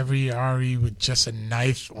beat every RE with just a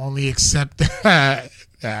knife, only except that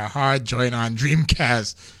hard joint on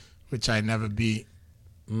Dreamcast, which I never beat.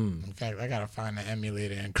 In fact, I gotta find the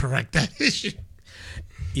emulator and correct that issue.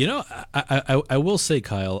 I will say,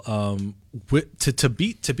 Kyle, to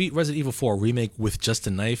beat Resident Evil 4 remake with just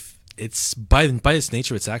a knife, it's by its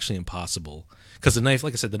nature, it's actually impossible, because the knife,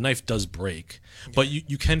 like I said, the knife does break. Yeah. But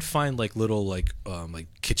you can find like little like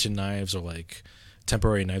kitchen knives or like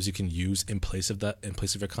temporary knives you can use in place of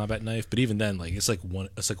your combat knife. But even then, like it's like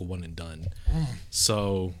a one and done.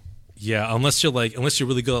 So yeah, unless you're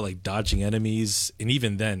really good at like dodging enemies, and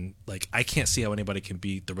even then, like I can't see how anybody can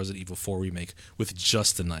beat the Resident Evil 4 remake with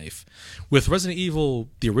just a knife. With Resident Evil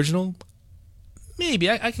the original, maybe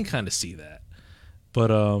I can kind of see that. But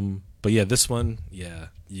yeah, this one, yeah,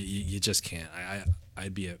 you just can't.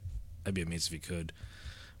 I'd be amazed if you could.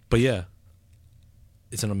 But yeah,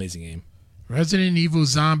 it's an amazing game. Resident Evil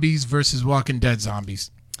zombies versus Walking Dead zombies.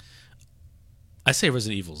 I say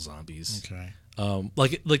Resident Evil zombies. Okay.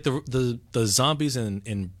 Like the zombies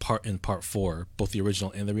in part 4, both the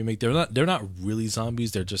original and the remake, they're not really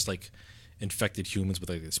zombies. They're just like infected humans with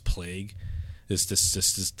like this plague,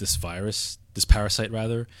 this virus, this parasite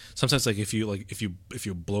rather. Sometimes like if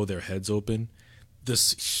you blow their heads open,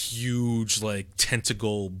 this huge like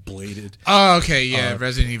tentacle bladed. Oh, okay, yeah.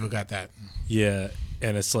 Resident Evil got that. Yeah,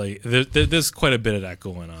 And it's like there's quite a bit of that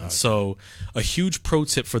going on. Okay. So a huge pro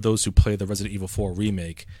tip for those who play the Resident Evil 4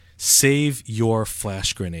 remake: save your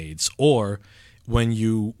flash grenades, or when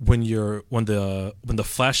the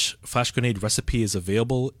flash grenade recipe is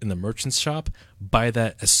available in the merchant's shop, buy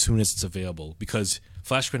that as soon as it's available, because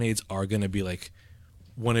flash grenades are going to be like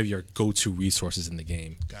one of your go-to resources in the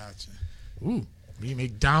game. Gotcha. Ooh,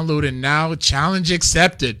 remake downloaded now. Challenge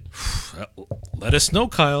accepted. Let us know,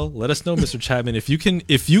 Kyle. Let us know, Mr. Chapman, if you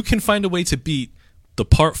can find a way to beat the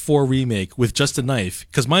Part 4 remake with just a knife.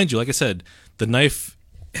 Because mind you, like I said, the knife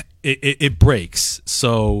it breaks.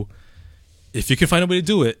 So if you can find a way to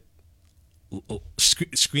do it,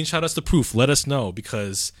 screenshot us the proof. Let us know,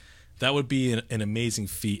 because that would be an amazing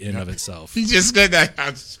feat in and of itself. You just got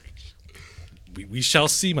that. We shall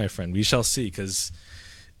see, my friend. We shall see, because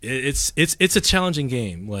it's a challenging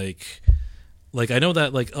game. Like I know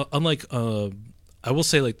that unlike I will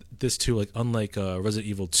say like this too, like unlike Resident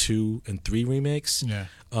Evil 2 and 3 remakes,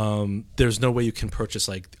 there's no way you can purchase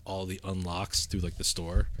like all the unlocks through like the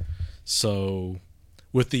store. So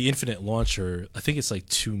with the Infinite Launcher, I think it's like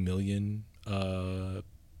 2 million in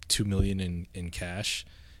cash,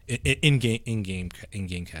 in game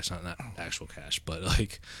cash, not actual cash, but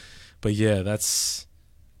yeah, it's.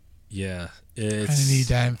 I need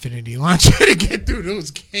that Infinity Launcher to get through those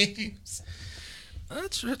games.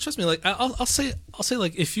 Trust me, like I'll say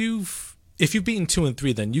like if you've beaten 2 and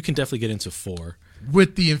 3, then you can definitely get into 4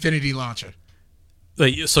 with the Infinity Launcher.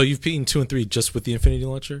 Like, so you've beaten 2 and 3 just with the Infinity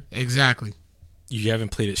Launcher? Exactly. You haven't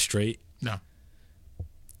played it straight? No.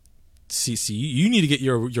 See, you need to get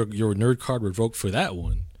your nerd card revoked for that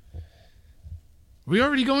one. We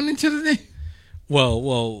already going into the thing?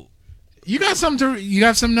 Well. You got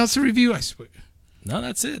something else to review? I swear. No,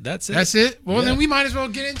 that's it. That's it. Well, then we might as well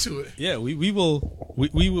get into it. Yeah, we will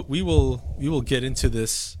get into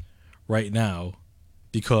this right now,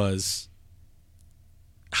 because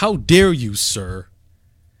how dare you, sir?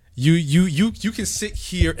 You can sit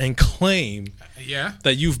here and claim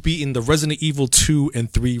that you've beaten the Resident Evil 2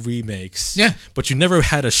 and 3 remakes. Yeah. But you never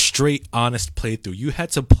had a straight, honest playthrough. You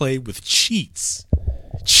had to play with cheats.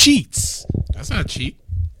 Cheats. That's not a cheat.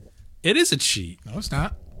 It is a cheat. No, it's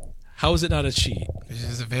not. How is it not a cheat? It's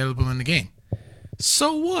just available in the game.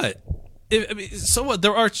 So what? So what?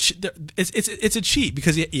 It's a cheat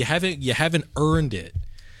because you haven't earned it.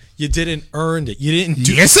 You didn't earn it. You didn't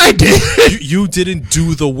do. Yes, I did. You didn't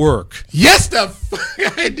do the work. Yes, the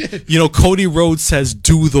fuck I did. You know, Cody Rhodes says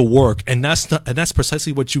do the work, and that's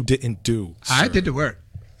precisely what you didn't do. Sir. I did the work.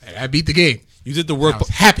 I beat the game. You did the work. I was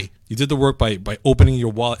happy. You did the work by opening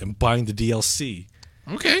your wallet and buying the DLC.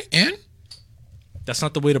 Okay, and that's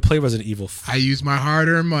not the way to play Resident Evil. I use my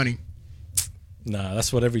hard-earned money. Nah,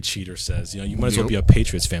 that's what every cheater says. You know, you might as well be a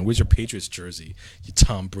Patriots fan. Where's your Patriots jersey? You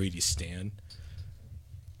Tom Brady stan.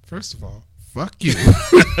 First of all, fuck you.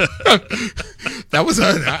 That was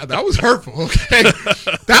hurtful. Okay,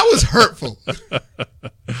 that was hurtful.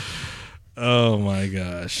 Oh my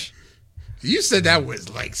gosh! You said that was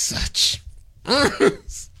like such. Damn.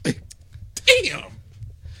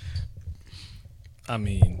 I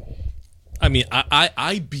mean,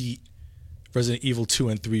 I beat Resident Evil 2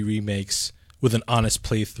 and 3 remakes with an honest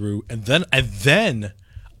playthrough, and then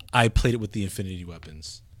I played it with the Infinity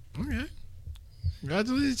weapons. Okay.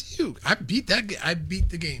 Congratulations to you. I beat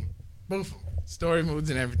the game. Both of them. Story modes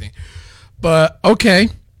and everything. But okay.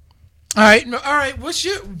 All right. What's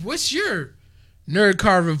your nerd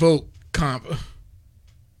card revoke comp?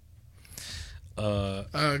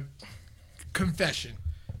 Confession.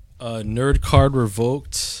 Nerd card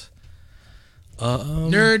revoked.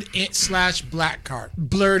 Nerd / black card.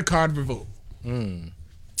 Blerd card revoked.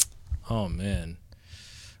 Oh man.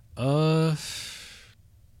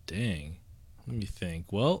 Dang. Let me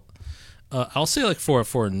think. Well, I'll say like for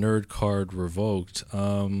a nerd card revoked.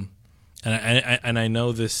 And I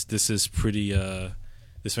know this is pretty.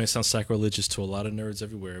 This may sound sacrilegious to a lot of nerds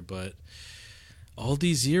everywhere, but all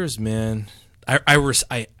these years, man,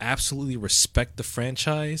 I absolutely respect the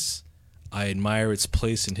franchise. I admire its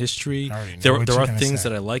place in history. There are things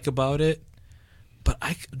that I like about it, but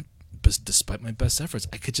despite my best efforts,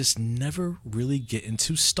 I could just never really get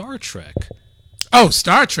into Star Trek. Oh,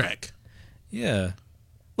 Star Trek. Yeah,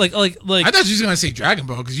 like I thought you were gonna say Dragon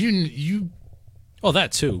Ball because you. Oh,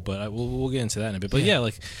 that too, but we'll get into that in a bit. But yeah,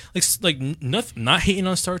 not hating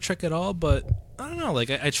on Star Trek at all, but I don't know. Like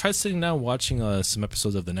I tried sitting down watching some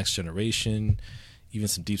episodes of The Next Generation, even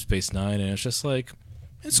some Deep Space Nine, and it's just like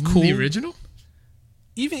it's cool. The original,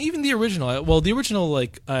 even the original. Well, the original,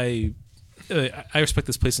 like I respect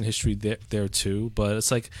this place in history there too, but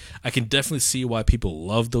it's like I can definitely see why people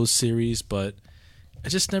love those series, but I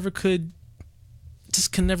just never could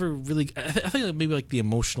just can never really. I think like maybe like the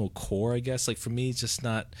emotional core. I guess like for me, it's just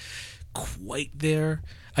not quite there.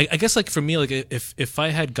 I guess like for me, like if I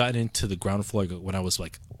had gotten into the ground floor like, when I was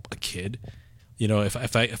like a kid, you know,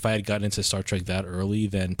 if I had gotten into Star Trek that early,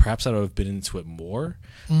 then perhaps I would have been into it more.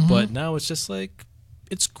 Mm-hmm. But now it's just like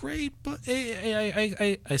it's great, but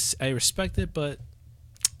I respect it, but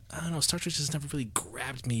I don't know. Star Trek just never really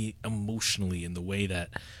grabbed me emotionally in the way that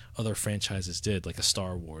other franchises did, like a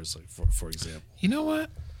Star Wars, like for example. You know what?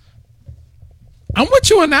 I'm with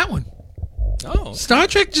you on that one. Oh, okay. Star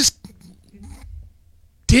Trek just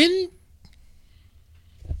ain't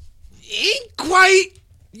quite.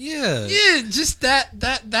 Yeah, just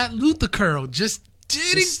that Luther curl just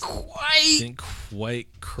didn't quite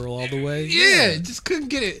curl all the way. Yeah, just couldn't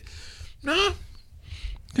get it. No,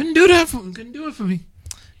 couldn't do it for me.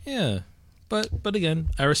 Yeah, but again,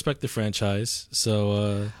 I respect the franchise,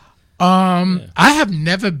 so. I have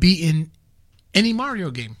never beaten any Mario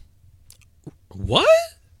game. What?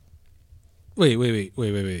 Wait.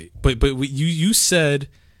 But you said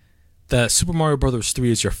that Super Mario Brothers 3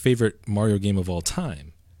 is your favorite Mario game of all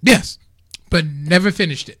time. Yes, but never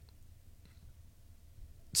finished it.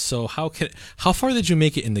 So how far did you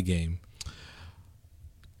make it in the game?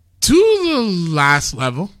 To the last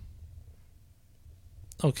level.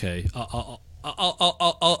 Okay,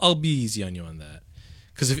 I'll be easy on you on that.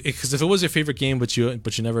 Because if it was your favorite game, but you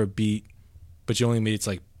never beat, but you only made it to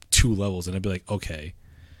like 2 levels, and I'd be like, okay.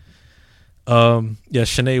 Yeah,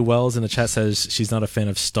 Shanae Wells in the chat says she's not a fan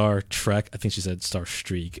of Star Trek. I think she said Star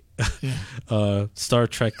Streak. Yeah. Star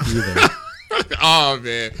Trek either. Oh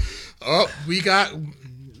man. Oh, we got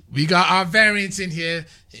our variants in here,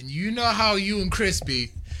 and you know how you and Chris be.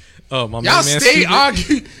 Oh, my y'all main man stay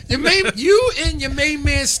arguing. You and your main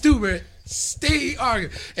man Stuart stay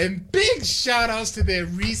arguing. And big shout outs to their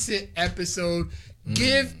recent episode.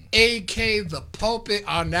 Give AK the pulpit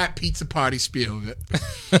on that pizza party spiel.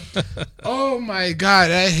 Oh my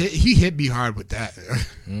God, he hit me hard with that.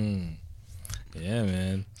 Yeah,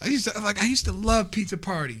 man. I used to love pizza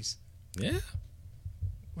parties. Yeah.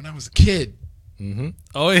 When I was a kid. Mm-hmm.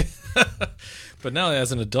 Oh yeah. But now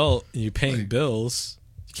as an adult, you're paying bills.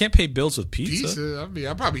 You can't pay bills with pizza. I mean,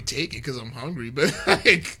 I'll probably take it because I'm hungry, but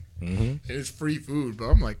like, it's free food. But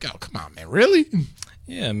I'm like, oh, come on, man, really?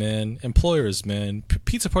 Yeah, man. Employers, man.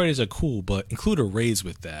 Pizza parties are cool, but include a raise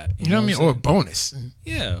with that. You know what I mean? Or a bonus.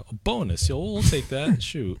 Yeah, a bonus. Yo, we'll take that.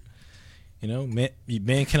 Shoot. You know,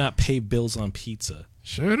 man cannot pay bills on pizza.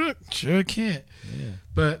 Sure can't. Yeah.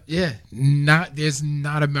 But yeah, there's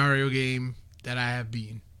not a Mario game that I have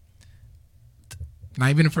beaten. Not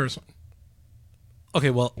even the first one. Okay,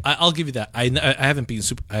 well, I'll give you that. I haven't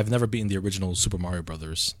beaten I've never beaten the original Super Mario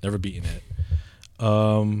Brothers. Never beaten it.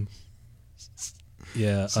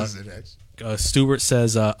 Yeah. Stuart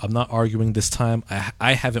says, I'm not arguing this time.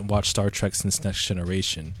 I haven't watched Star Trek since Next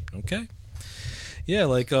Generation. Okay. Yeah,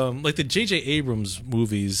 like the J.J. Abrams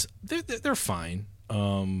movies, they're fine.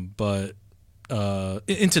 But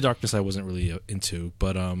Into Darkness I wasn't really into.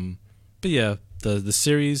 But yeah, the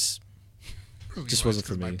series just wasn't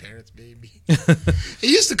for me. My parents made me. It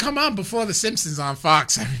used to come on before The Simpsons on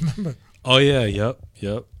Fox, I remember. Oh yeah, yep.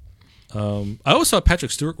 I always thought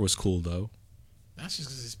Patrick Stewart was cool though. That's just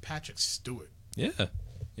because it's Patrick Stewart. Yeah,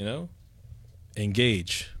 you know,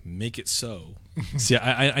 engage, make it so. See,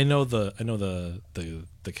 I know the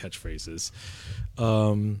catchphrases.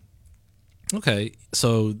 Okay,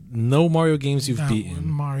 so no Mario games you've beaten.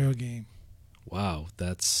 One Mario game. Wow,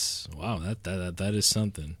 that is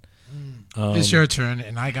something. It's your turn,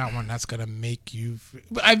 and I got one that's gonna make you.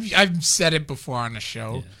 I've said it before on the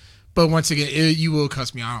show, but once again, you will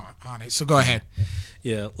cuss me on it. So go ahead.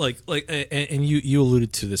 Yeah, and you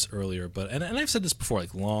alluded to this earlier, but and I've said this before,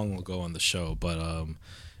 like long ago on the show, but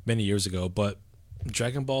many years ago. But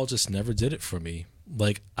Dragon Ball just never did it for me.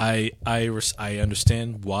 Like I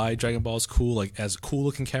understand why Dragon Ball is cool, like as cool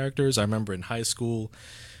looking characters. I remember in high school,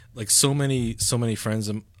 like so many friends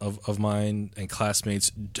of mine and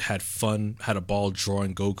classmates had a ball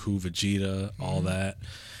drawing Goku, Vegeta, all that.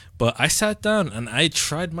 But I sat down and I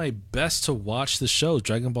tried my best to watch the show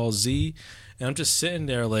Dragon Ball Z, and I'm just sitting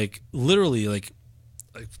there like literally like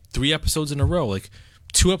 3 episodes in a row, like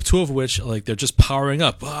two of which like they're just powering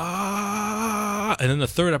up, and then the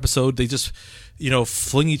 3rd episode they just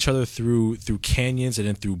fling each other through canyons and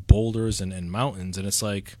then through boulders and mountains, and it's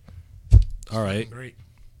like, all right. Great.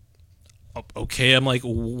 Okay, I'm like,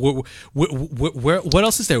 where? What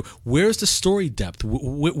else is there? Where's the story depth?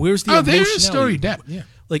 Where's the emotionality? There's story depth. Yeah,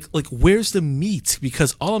 like where's the meat?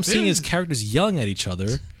 Because all I'm seeing is characters yelling at each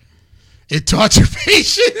other. It taught you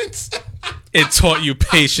patience. It taught you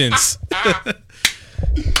patience.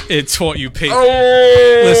 It taught you patience. Oh!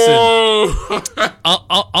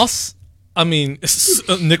 Listen, I mean,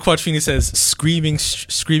 Nick Quattrini says,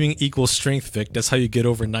 screaming equals strength, Vic. That's how you get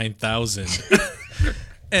over 9,000.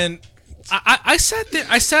 And I sat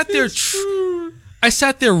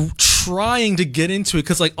there trying to get into it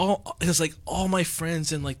because all my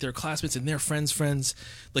friends and like their classmates and their friends,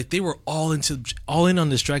 like they were all in on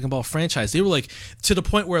this Dragon Ball franchise. They were like to the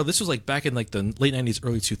point where this was like back in like the late 90s,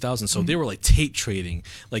 early 2000s. So they were like tape trading,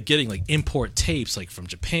 like getting like import tapes like from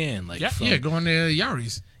Japan, like going to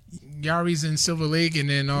Yari's in Silver Lake, and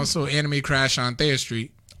then also Anime Crash on Thayer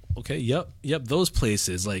Street. Okay, yep, those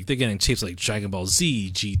places, like they're getting tapes like Dragon Ball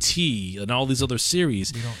Z, GT, and all these other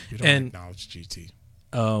series. You don't acknowledge GT.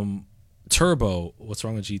 Turbo, what's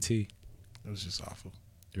wrong with GT? It was just awful.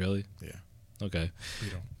 Really? Yeah. Okay. We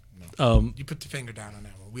don't. No. You put the finger down on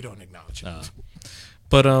that one. We don't acknowledge it.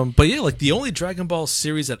 But yeah, like the only Dragon Ball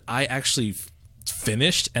series that I actually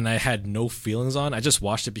finished and I had no feelings on, I just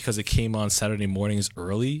watched it because it came on Saturday mornings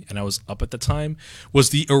early and I was up at the time, was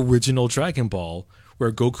the original Dragon Ball,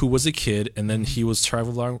 where Goku was a kid and then he was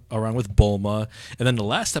traveling around with Bulma, and then the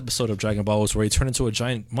last episode of Dragon Ball was where he turned into a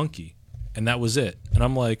giant monkey, and that was it. And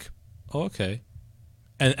I'm like, oh, okay.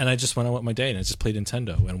 And I just went on with my day and I just played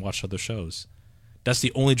Nintendo and watched other shows. That's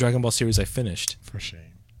the only Dragon Ball series I finished. For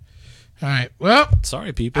shame. All right. Well,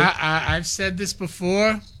 sorry, people. I've said this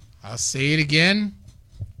before. I'll say it again,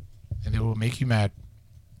 and it will make you mad.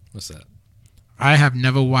 What's that? I have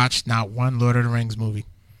never watched not one Lord of the Rings movie.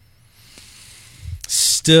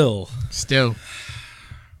 Still.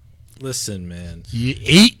 Listen, man.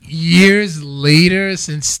 8 years later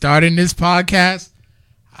since starting this podcast,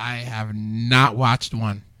 I have not watched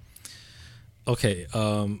one. Okay.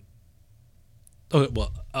 Okay.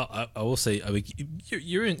 Well, I will say, I mean,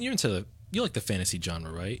 you're into you like the fantasy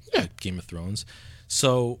genre, right? Yeah. Like Game of Thrones.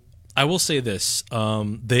 So I will say this.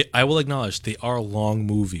 I will acknowledge they are long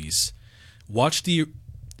movies.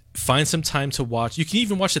 Find some time to watch. You can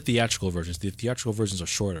even watch the theatrical versions. The theatrical versions are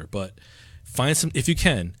shorter, but if you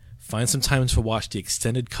can, find some time to watch the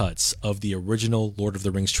extended cuts of the original Lord of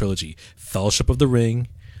the Rings trilogy: Fellowship of the Ring,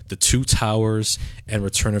 The Two Towers, and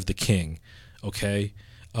Return of the King. Okay,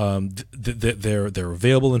 they're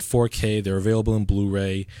available in 4K. They're available in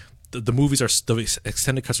Blu-ray. The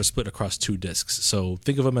extended cuts are split across 2 discs. So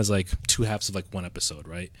think of them as like 2 halves of like one episode,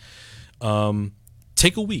 right?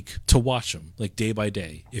 Take a week to watch them, like day by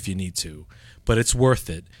day, if you need to, but it's worth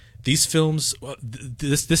it. These films,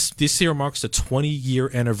 this year marks the 20-year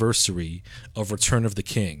anniversary of Return of the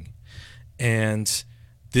King, and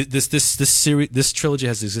this trilogy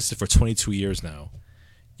has existed for 22 years now.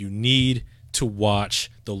 You need to watch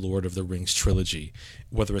the Lord of the Rings trilogy,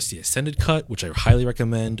 whether it's the extended cut, which I highly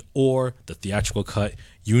recommend, or the theatrical cut.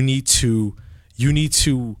 You need to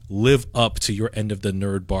live up to your end of the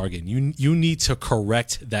nerd bargain. You need to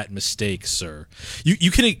correct that mistake, sir.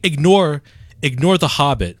 You can ignore The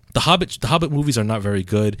Hobbit. The Hobbit movies are not very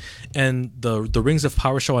good, and the Rings of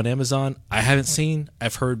Power show on Amazon I haven't seen.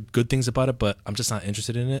 I've heard good things about it, but I'm just not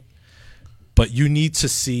interested in it. But you need to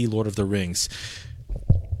see Lord of the Rings.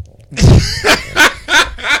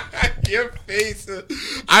 Your face.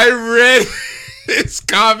 I read his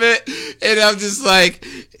comment and I'm just like,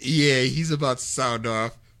 yeah, he's about to sound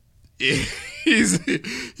off. Yeah,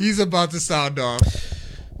 he's about to sound off.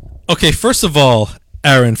 Okay, first of all,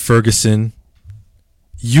 Aaron Ferguson,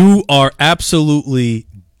 you are absolutely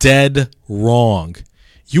dead wrong.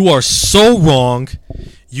 You are so wrong.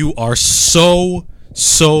 You are so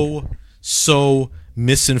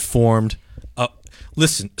misinformed.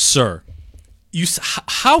 Listen, sir,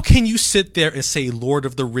 how can you sit there and say Lord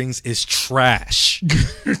of the Rings is trash?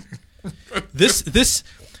 This,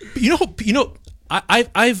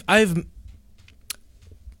 I've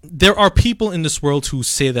there are people in this world who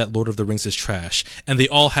say that Lord of the Rings is trash, and they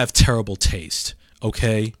all have terrible taste.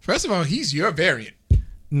 Okay. First of all, he's your variant.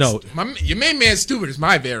 No, your main man stupid is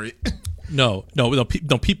my variant. No.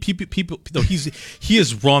 He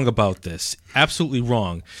is wrong about this. Absolutely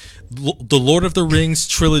wrong. The Lord of the Rings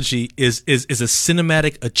trilogy is a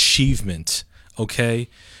cinematic achievement. Okay,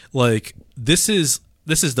 like this is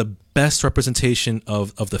the best representation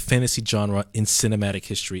of the fantasy genre in cinematic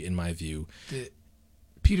history, in my view.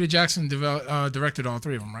 Peter Jackson directed all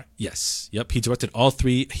 3 of them, right? Yes. Yep. He directed all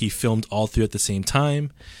 3. He filmed all 3 at the same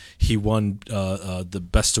time. He won the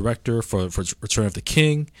best director for Return of the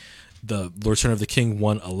King. The Return of the King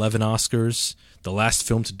won 11 Oscars. The last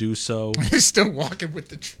film to do so. He's still walking with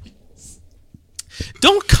the trees.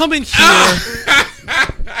 Don't come in here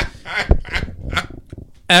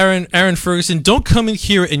Aaron Ferguson, don't come in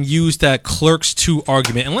here and use that Clerks 2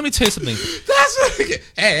 argument. And let me tell you something. That's what.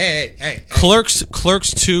 Hey.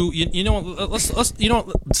 Clerks 2. You know what? Let's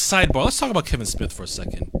sidebar. Let's talk about Kevin Smith for a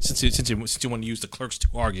second. Since you want to use the Clerks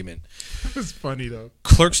 2 argument. It's funny though.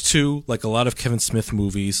 Clerks 2, like a lot of Kevin Smith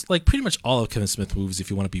movies, like pretty much all of Kevin Smith movies, if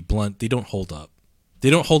you want to be blunt, they don't hold up. They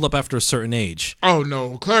don't hold up after a certain age. Oh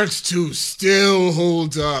no, Clerks 2 still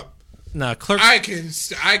holds up. Nah, Clerks.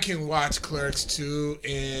 I can watch Clerks 2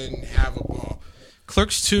 and have a ball.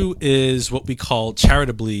 Clerks 2 is what we call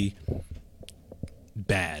charitably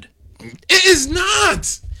bad. It is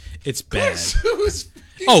not. It's bad. Clerks 2 is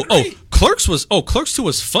great. Clerks 2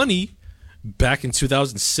 was funny back in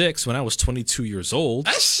 2006 when I was 22 years old.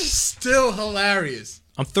 That's just still hilarious.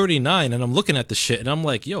 I'm 39 and I'm looking at the shit and I'm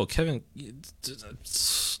like, yo, Kevin,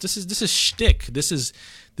 this is shtick. This is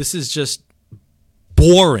just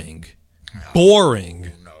boring.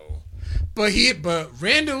 Boring. No. But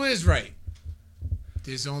Randall is right.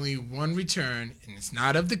 There's only one return, and it's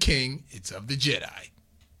not of the king, it's of the Jedi.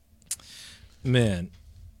 Man.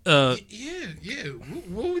 Yeah.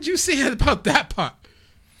 What would you say about that part?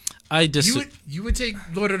 You would take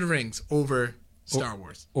Lord of the Rings over Star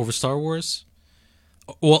Wars. Over Star Wars?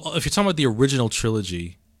 Well, if you're talking about the original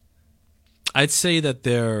trilogy, I'd say that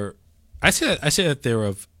they're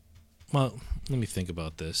of. Well, let me think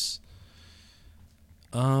about this.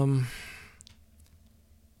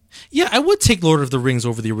 Yeah, I would take Lord of the Rings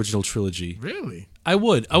over the original trilogy. Really? I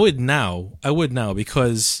would now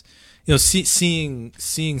because seeing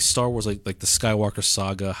Star Wars like the Skywalker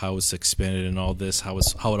saga, how it's expanded and all this, how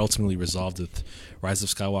it ultimately resolved with Rise of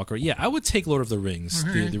Skywalker. Yeah, I would take Lord of the Rings,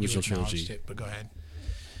 the original trilogy. It, but go ahead.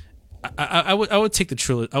 I would take the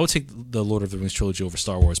trilogy. I would take the Lord of the Rings trilogy over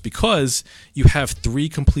Star Wars because you have 3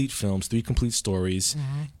 complete films, 3 complete stories.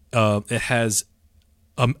 Mm-hmm. It has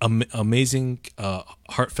amazing,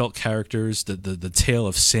 heartfelt characters. The tale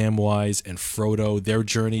of Samwise and Frodo, their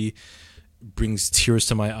journey brings tears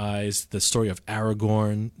to my eyes. The story of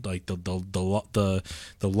Aragorn, like the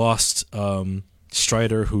lost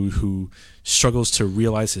Strider who struggles to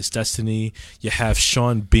realize his destiny. You have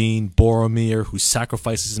Sean Bean, Boromir, who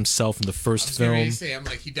sacrifices himself in the first film. I'm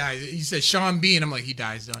like, he dies. He said Sean Bean. I'm like, he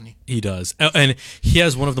dies, don't he? He does, and he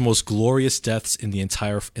has one of the most glorious deaths in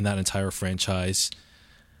that entire franchise.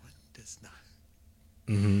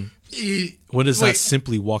 Mm-hmm. When does that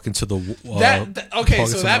simply walk into the okay?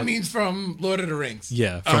 So that means from Lord of the Rings.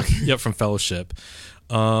 Yeah, from Fellowship.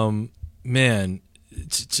 Man,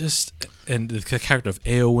 just and the character of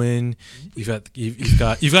Eowyn. You've got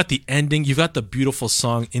the ending. You've got the beautiful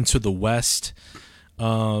song "Into the West."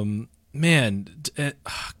 Man,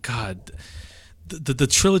 God, the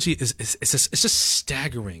trilogy is just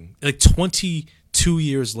staggering. Like 22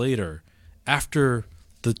 years later, after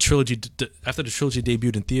the trilogy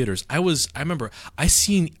debuted in theaters,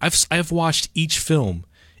 I've watched each film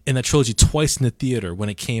in that trilogy twice in the theater when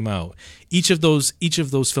it came out. Each of those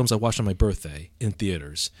films I watched on my birthday in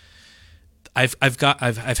theaters. I've had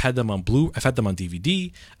them on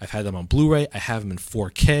DVD, I've had them on Blu-ray, I have them in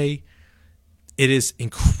 4K. It is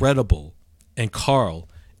incredible. And Carl,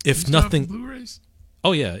 if nothing, Blu-rays.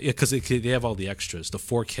 Oh yeah, because they have all the extras. The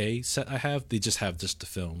 4K set I have, they just have just the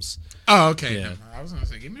films. Oh, okay. Yeah. No, I was gonna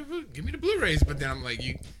say give me the Blu-rays, but then I'm like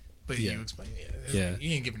you explain. Yeah,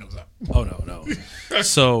 you ain't giving those up. Oh no.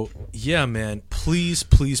 So yeah, man, please,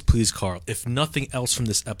 Carl, if nothing else from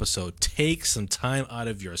this episode, take some time out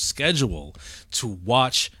of your schedule to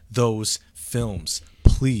watch those films,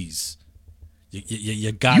 please.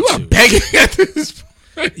 You got to. You are begging at this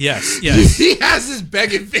point. Yes. He has this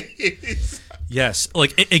begging face. Yes,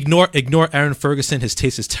 like ignore Aaron Ferguson. His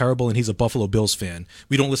taste is terrible, and he's a Buffalo Bills fan.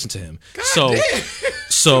 We don't listen to him.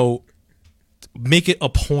 So make it a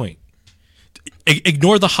point.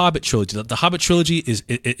 Ignore the Hobbit trilogy. The Hobbit trilogy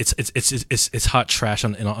it's hot trash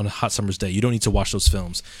on a hot summer's day. You don't need to watch those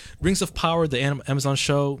films. Rings of Power, the Amazon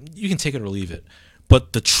show, you can take it or leave it.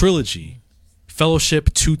 But the trilogy,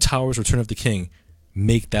 Fellowship, Two Towers, Return of the King,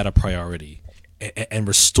 make that a priority. And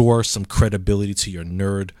restore some credibility to your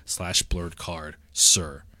nerd/blerd card,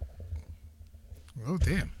 sir. Oh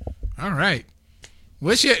damn! All right,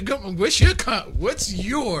 what's your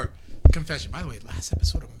confession? By the way, last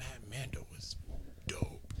episode of Mando was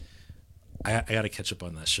dope. I got to catch up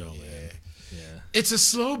on that show, man. Yeah, it's a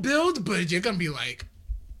slow build, but you're gonna be like,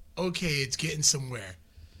 okay, it's getting somewhere.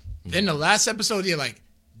 Then the last episode, you're like,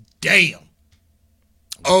 damn.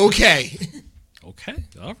 Okay. Okay.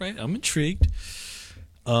 All right. I'm intrigued.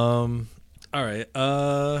 All right.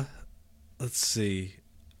 Let's see.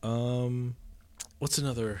 What's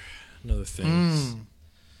another thing?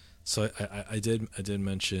 So I did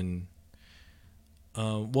mention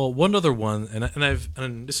Well, one other one,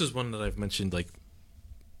 and this is one that I've mentioned like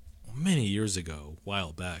many years ago, a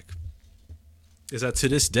while back, is that to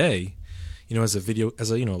this day, as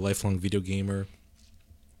a lifelong video gamer,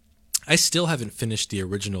 I still haven't finished the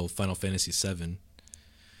original Final Fantasy VII.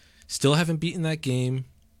 Still haven't beaten that game.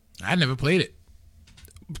 I never played it.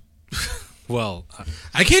 Well,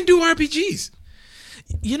 I can't do RPGs.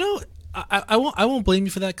 I won't blame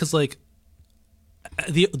you for that, because like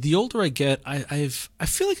the older I get, I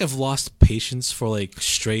feel like I've lost patience for like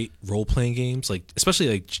straight role playing games, like especially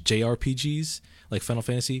like JRPGs, like Final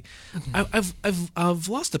Fantasy. Mm-hmm. I've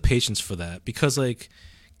lost the patience for that, because like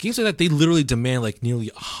games like that, they literally demand like nearly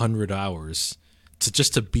 100 hours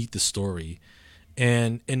to beat the story.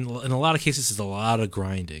 And in a lot of cases, it's a lot of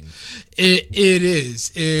grinding. It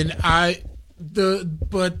is, and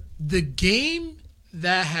but the game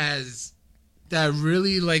that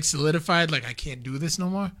really like solidified like I can't do this no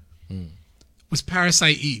more was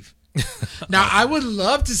Parasite Eve. Now I would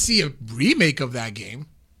love to see a remake of that game.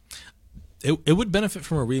 It would benefit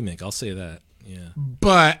from a remake, I'll say that. Yeah,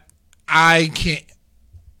 but I can't.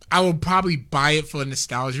 I will probably buy it for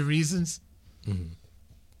nostalgia reasons,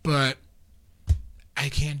 but I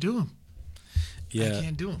can't do them. Yeah, I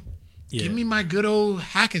can't do them. Yeah. Give me my good old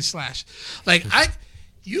hack and slash. Like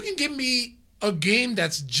you can give me a game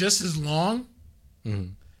that's just as long,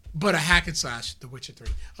 but a hack and slash. The Witcher 3.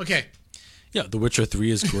 Okay. Yeah, The Witcher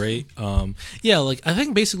 3 is great. Yeah, like I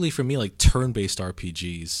think basically for me, like turn-based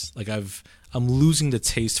RPGs, like I'm losing the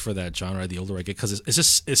taste for that genre the older I get, because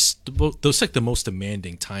it's those like the most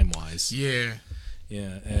demanding time-wise. Yeah.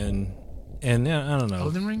 Yeah, and yeah, I don't know.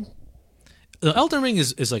 Elden Ring. The Elden Ring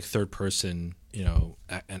is like third person, and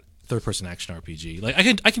third person action RPG. Like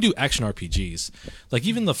I can do action RPGs. Like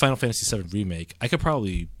even the Final Fantasy VII remake, I could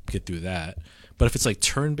probably get through that. But if it's like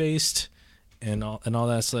turn based and all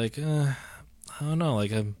that, it's like I don't know.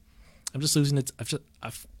 Like I'm just losing it.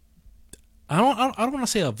 I don't want to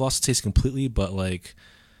say I've lost taste completely, but like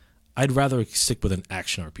I'd rather stick with an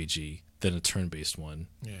action RPG than a turn based one.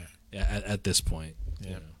 Yeah. At this point.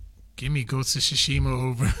 Yeah. Give me Ghost of Tsushima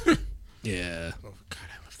over. Yeah. Oh God,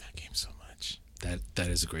 I love that game so much. That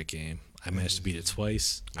is a great game. I managed to beat it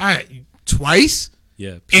twice. Twice?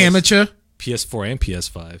 Yeah. Amateur. PS4 and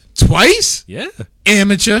PS5. Twice? Yeah.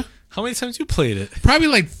 Amateur. How many times you played it? Probably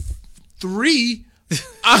like 3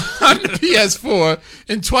 on the PS4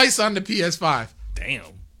 and twice on the PS5. Damn.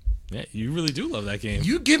 Yeah, you really do love that game.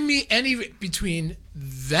 You give me any between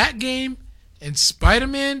that game and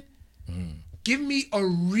Spider-Man, give me a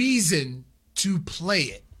reason to play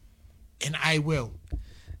it, and I will.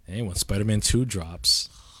 Hey, when Spider-Man 2 drops.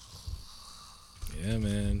 Yeah,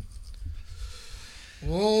 man.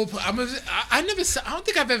 Whoa, I don't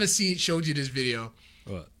think I've ever showed you this video.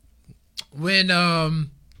 What? When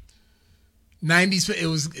 90s, it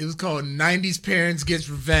was called 90s Parents Gets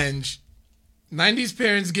Revenge. 90s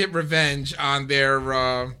parents get revenge on their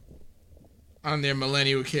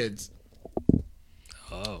millennial kids.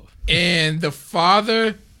 Oh. And the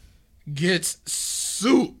father gets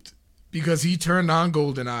souped because he turned on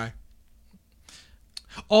GoldenEye.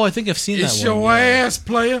 Oh, I think I've seen that one. It's your ass,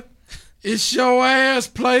 player. It's your ass,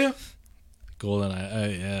 player.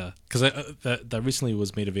 GoldenEye, yeah. Because that recently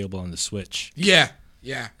was made available on the Switch. Yeah.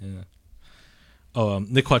 Oh,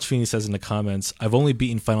 Nick Quatchfini says in the comments, I've only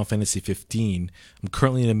beaten Final Fantasy 15. I'm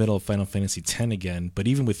currently in the middle of Final Fantasy 10 again, but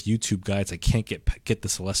even with YouTube guides, I can't get the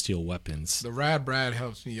celestial weapons. The Rad Brad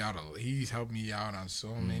helps me out. He's helped me out on so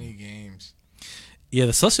many games. Yeah,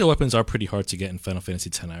 the celestial weapons are pretty hard to get in Final Fantasy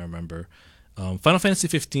 10, I remember. Final Fantasy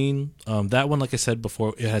 15, that one, like I said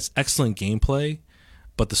before, it has excellent gameplay,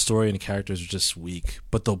 but the story and the characters are just weak.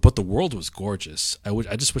 But the world was gorgeous.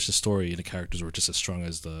 I just wish the story and the characters were just as strong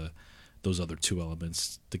as those other two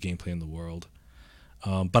elements, the gameplay and the world.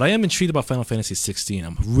 But I am intrigued about Final Fantasy 16.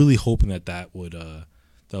 I'm really hoping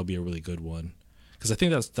that'll be a really good one, because I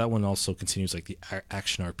think that one also continues like the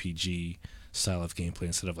action RPG style of gameplay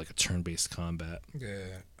instead of like a turn-based combat.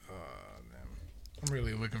 Yeah. I'm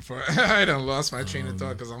really looking for it. I done lost my train of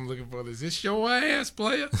thought because I'm looking for this. It's your ass,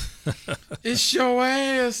 player. It's your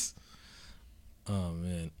ass. Oh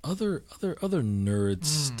man, other nerd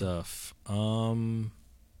stuff.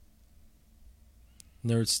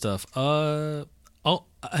 Nerd stuff. I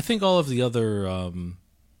think all of the other,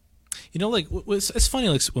 like it's funny.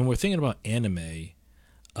 Like when we're thinking about anime,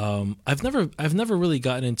 I've never really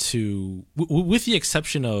gotten into, with the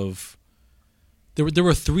exception of, there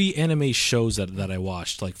were 3 anime shows that I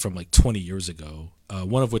watched like from like 20 years ago.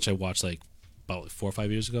 One of which I watched like about 4 or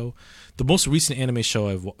 5 years ago. The most recent anime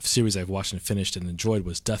series I've watched and finished and enjoyed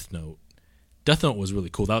was Death Note. Death Note was really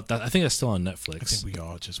cool. I think that's still on Netflix. I think we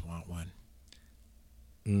all just want one.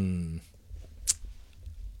 You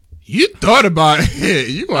thought about it.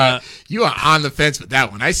 You are on the fence with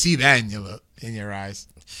that one. I see that in your eyes.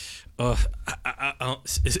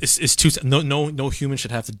 It's too no human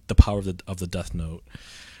should have the power of the Death Note.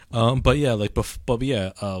 But yeah, like like if you're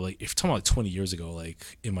talking about like 20 years ago,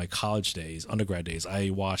 like in my college days, undergrad days, I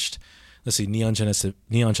watched, let's see, Neon Genesis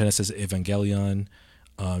Evangelion,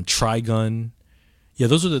 Trigun. Yeah,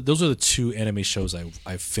 those are the two anime shows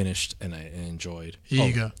I finished and I enjoyed. Here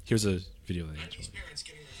you go. Here's a video that I enjoyed. Parents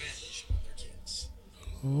getting revenge on their kids.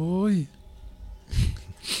 Oh, yeah.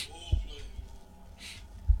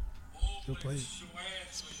 Go play it.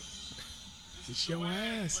 It's your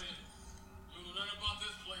ass.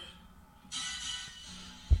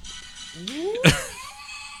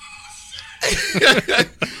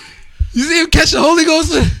 You see him catch the Holy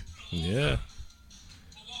Ghost? Yeah.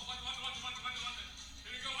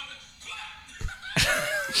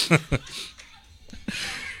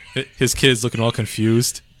 His kid's looking all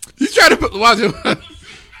confused. He's trying to put what?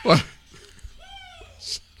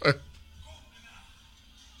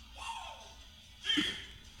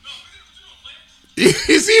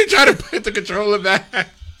 You see him trying to put the controller back.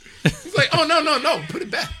 He's like, oh, no, put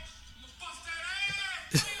it back.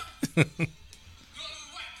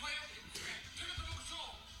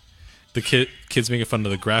 The kid's making fun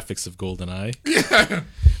of the graphics of GoldenEye. Yeah.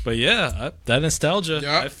 But yeah, that nostalgia,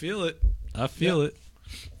 yep. I feel it.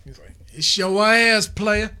 He's like, it's your ass,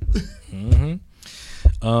 player. Mm-hmm.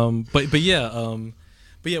 But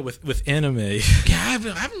yeah, with anime. Yeah, I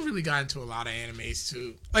haven't really gotten to a lot of animes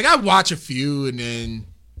too. Like I watch a few and then.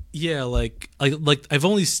 Yeah, like I've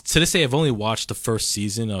only to this day I've only watched the first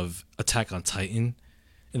season of Attack on Titan,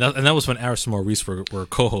 and that was when Aris and Maurice were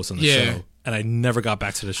co-hosts on the show, and I never got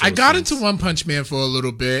back to the show. I got into One Punch Man for a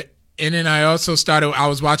little bit, and then I also I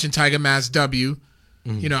was watching Tiger Mask W,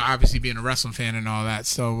 you know, obviously being a wrestling fan and all that.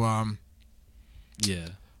 So, yeah,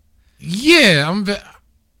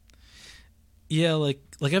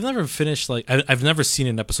 like I've never finished I've never seen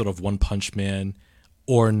an episode of One Punch Man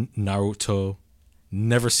or Naruto.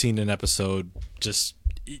 Never seen an episode. Just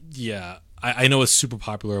I know it's super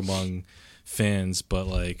popular among fans, but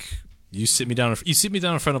like you sit me down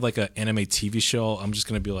in front of like an anime TV show, I'm just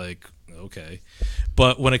gonna be like, okay.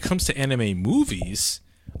 But when it comes to anime movies,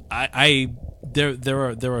 there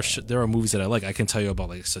are movies that I like. I can tell you about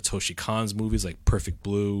like Satoshi Kon's movies, like Perfect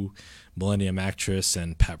Blue, Millennium Actress,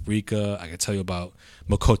 and Paprika. I can tell you about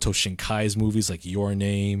Makoto Shinkai's movies like Your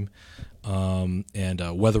Name, and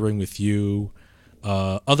Weathering with You.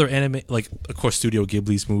 Other anime, like of course Studio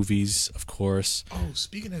Ghibli's movies, of course. Oh,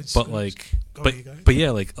 speaking of, but like, but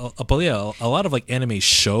yeah, like, a lot of like anime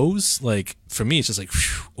shows. Like for me, it's just like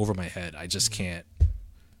over my head. I just can't.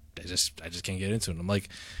 I just can't get into it. I'm like,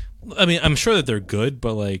 I mean, I'm sure that they're good,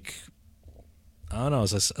 but like, I don't know.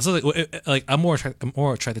 It's like I'm more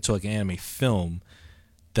attracted to like an anime film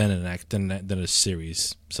than a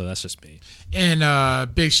series. So that's just me.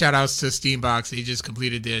 And big shout outs to Steambox. They just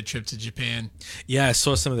completed their trip to Japan. Yeah, I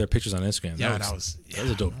saw some of their pictures on Instagram. Yeah, that was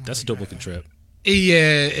a dope. That's a dope looking trip.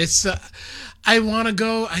 Yeah, it's. I want to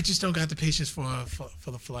go. I just don't got the patience for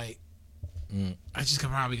the flight. I just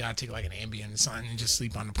probably gotta take like an Ambien or something and just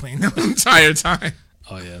sleep on the plane the entire time.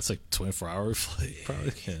 Oh yeah, it's like 24-hour flight.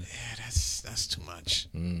 Probably. Yeah, that's too much.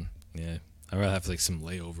 Yeah, I'd rather have like some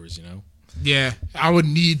layovers, you know. Yeah, I would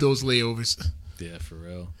need those layovers. Yeah, for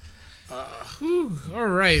real. All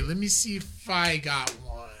right, let me see if I got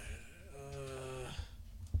one.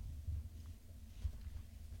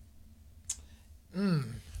 A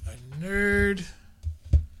nerd.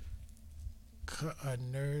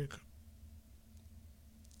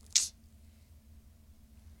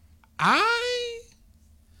 I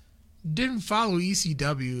didn't follow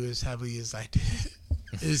ECW as heavily as I did,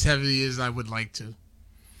 as heavily as I would like to.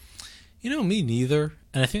 You know, me neither.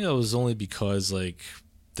 And I think that was only because like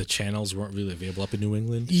the channels weren't really available up in New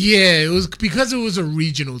England. Yeah, it was because it was a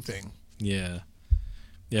regional thing. Yeah.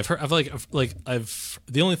 I've heard.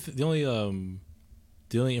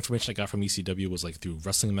 The only information I got from ECW was like through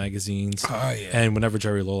wrestling magazines. Oh yeah. And whenever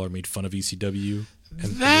Jerry Lawler made fun of ECW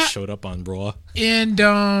and they showed up on Raw. And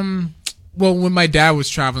well, when my dad was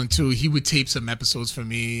traveling too, he would tape some episodes for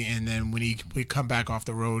me, and then when he would come back off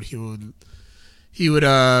the road, he would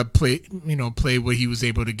play what he was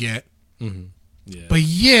able to get. Mm-hmm. Yeah. But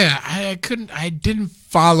yeah, I didn't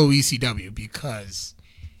follow ECW because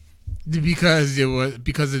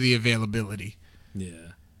of the availability.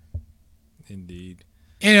 Yeah. Indeed.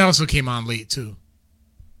 And it also came on late too.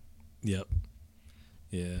 Yep.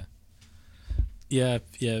 Yeah. Yeah.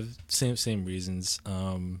 Same reasons.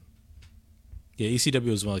 Yeah, ECW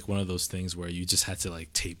was like one of those things where you just had to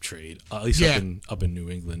like tape trade, at least up in New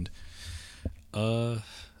England. Man,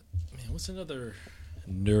 what's another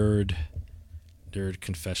nerd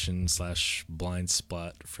confession / blind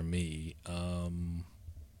spot for me? Dang.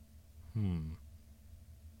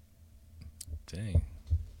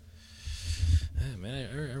 Yeah, man,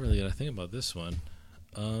 I really gotta think about this one.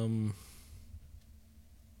 Man.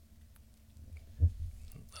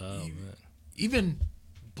 Even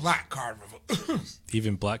black card revoked.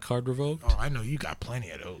 Even black card revoked? Oh, I know you got plenty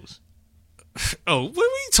of those. Oh, what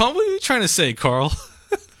are you trying to say, Carl?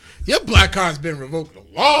 Your black card's been revoked a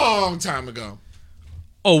long time ago.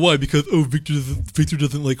 Oh, why? Because Victor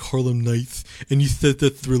doesn't like Harlem Nights, and he said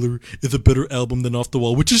that Thriller is a better album than Off the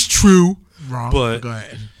Wall, which is true. Wrong. But go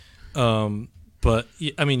ahead. But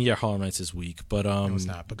I mean, yeah, Harlem Nights is weak, but No, it's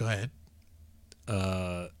not. But go ahead.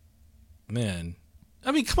 Man,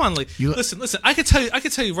 I mean, come on, like listen. I can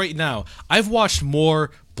tell you right now, I've watched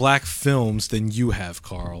more black films than you have,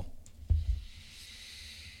 Carl.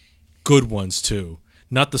 Good ones too.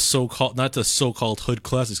 Not the so-called hood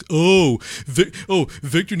classics.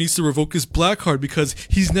 Victor needs to revoke his black card because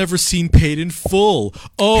he's never seen Paid in Full.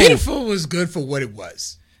 Oh, Paid in Full was good for what it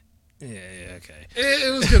was. Yeah, okay.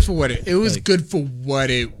 It was good for what it was like, good for what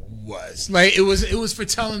it was. Like it was for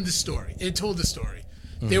telling the story. It told the story.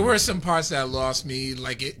 Mm-hmm. There were some parts that lost me.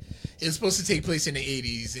 Like it was supposed to take place in the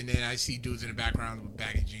 80s, and then I see dudes in the background with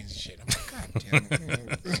baggy jeans and shit. I'm like, God damn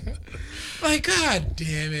it. Like, God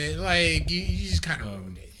damn it. Like, you just kind of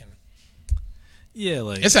ruined it. You know? Yeah,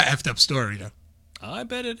 like... It's an effed up story, though. I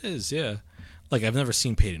bet it is, yeah. Like, I've never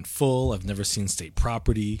seen Paid in Full. I've never seen State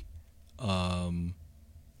Property. Let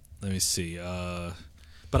me see. But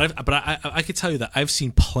I could tell you that I've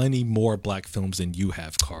seen plenty more black films than you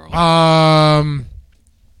have, Carl.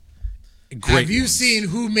 Great have you ones. seen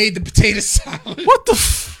Who Made the Potato Salad? What the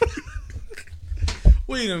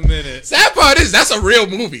Wait a minute. Sad part is that's a real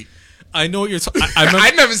movie. I know what you're talking.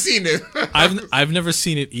 I've never seen it. I've never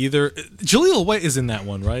seen it either. Jaleel White is in that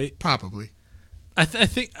one, right? Probably. I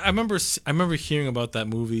think I remember hearing about that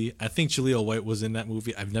movie. I think Jaleel White was in that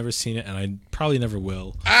movie. I've never seen it, and I probably never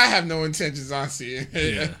will. I have no intentions on seeing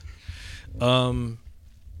it. Yeah.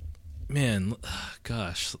 Man,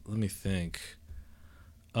 gosh, let me think.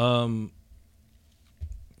 Yes,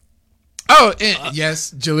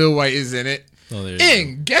 Jaleel White is in it. Oh, there you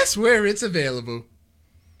and guess where it's available?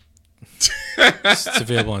 It's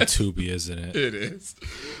available on Tubi, isn't it? It is.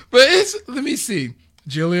 But let me see.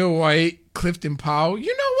 Jaleel White, Clifton Powell.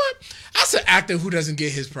 You know what? That's an actor who doesn't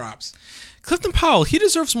get his props. Clifton Powell, he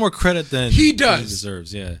deserves more credit than he does. He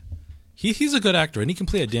deserves, yeah. He's a good actor, and he can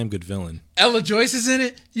play a damn good villain. Ella Joyce is in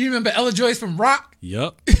it. You remember Ella Joyce from Rock?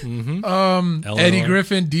 Yep. Mm-hmm. Eddie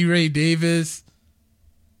Griffin, D. Ray Davis.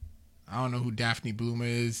 I don't know who Daphne Bloomer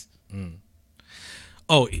is. Mm.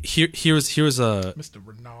 Oh, here's a Mr.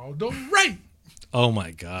 Ronaldo Ray. Oh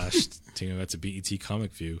my gosh, taking that to BET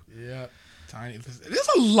Comic View. Yeah, tiny. There's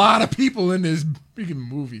a lot of people in this freaking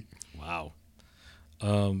movie. Wow.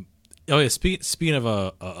 Oh yeah. Speaking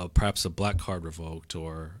of perhaps a black card revoked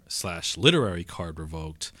or / literary card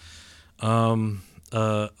revoked.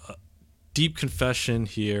 Deep confession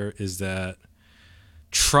here is that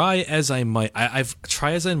try as I might,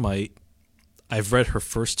 I've read her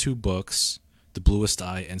first 2 books, The Bluest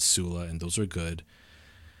Eye and Sula, and those are good.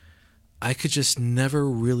 I could just never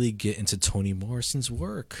really get into Toni Morrison's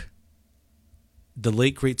work. The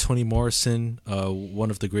late, great Toni Morrison, one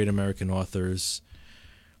of the great American authors.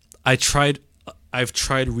 I've tried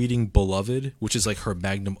reading Beloved, which is like her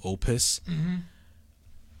magnum opus. Mm-hmm.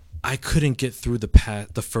 I couldn't get through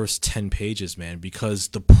the first 10 pages, man, because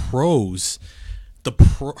the prose,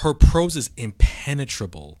 her prose is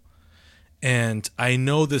impenetrable. And I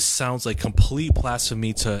know this sounds like complete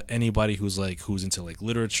blasphemy to anybody who's into like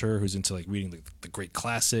literature, who's into like reading the great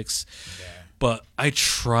classics. Yeah. But I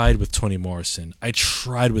tried with Toni Morrison. I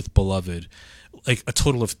tried with Beloved, like a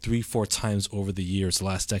total of 3-4 times over the years, the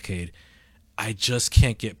last decade. I just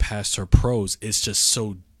can't get past her prose. It's just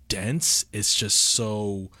so dense. It's just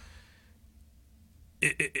so.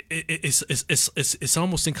 It's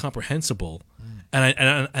almost incomprehensible.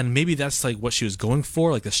 And maybe that's like what she was going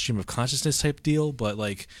for, like the stream of consciousness type deal. But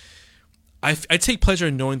like, I take pleasure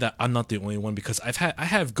in knowing that I'm not the only one, because I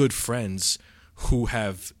have good friends who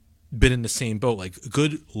have been in the same boat, like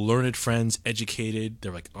good learned friends, educated.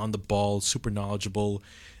 They're like on the ball, super knowledgeable.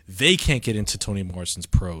 They can't get into Toni Morrison's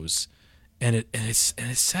prose, and it's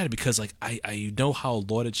sad because like I know how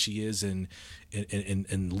lauded she is in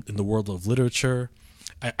the world of literature.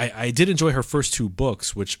 I did enjoy her first 2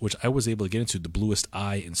 books, which I was able to get into, The Bluest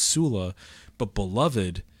Eye and Sula, but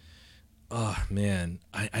Beloved, oh man,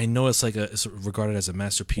 I know it's regarded as a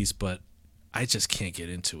masterpiece, but I just can't get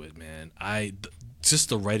into it, man. Just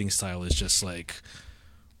the writing style is just like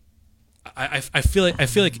I feel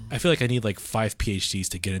like I need like 5 PhDs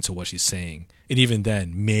to get into what she's saying, and even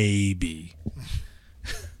then, maybe.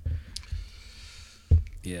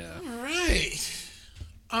 Yeah. All right.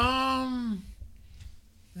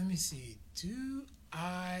 Let me see. Do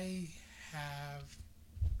I have?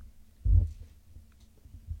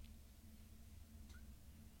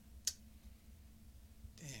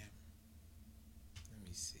 Damn. Let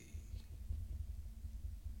me see.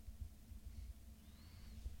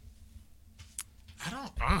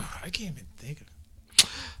 I can't even think of it.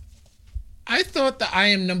 I thought the I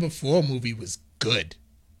Am Number 4 movie was good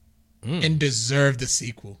and deserved a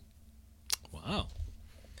sequel. Wow.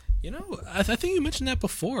 You know, I think you mentioned that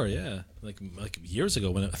before. Yeah, like years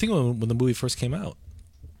ago when the movie first came out.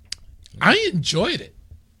 I enjoyed it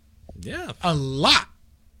Yeah. a lot.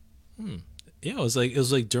 Yeah, it was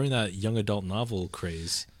like during that young adult novel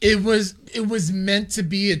craze. It was meant to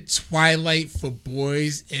be a Twilight for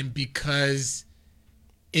boys, and because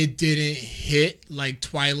it didn't hit like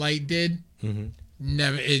Twilight did,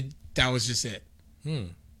 that was just it.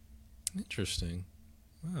 Interesting.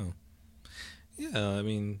 Wow. Yeah, I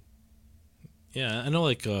mean, yeah, I know.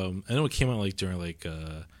 Like, I know it came out like during like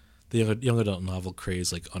the young adult novel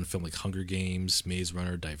craze, like on film, like Hunger Games, Maze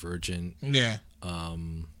Runner, Divergent, Yeah.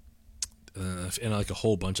 and like a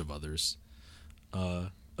whole bunch of others.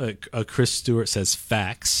 Chris Stewart says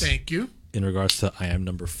facts. Thank you. In regards to I Am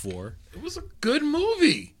Number 4. It was a good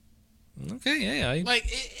movie. Okay, yeah. Like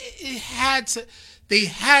it had to. They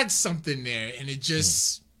had something there, and it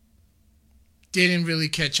just didn't really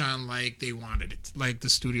catch on like they wanted it, like the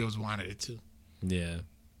studios wanted it to. Yeah,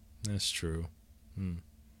 that's true.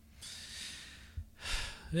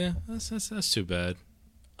 Yeah, that's too bad.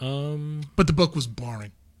 But the book was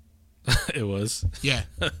boring. It was. Yeah.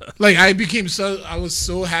 Like I was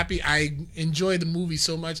so happy. I enjoyed the movie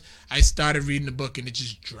so much. I started reading the book and it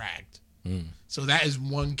just dragged. So that is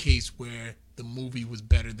one case where the movie was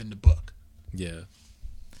better than the book. Yeah.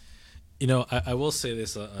 You know, I will say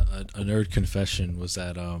this, a nerd confession was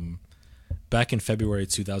that back in February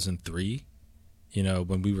 2003, you know,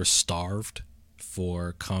 when we were starved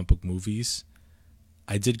for comic book movies,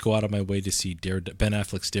 I did go out of my way to see Ben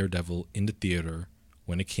Affleck's Daredevil in the theater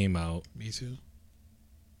when it came out. Me too.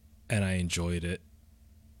 And I enjoyed it.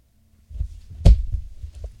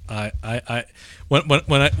 Where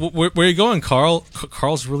are you going, Carl?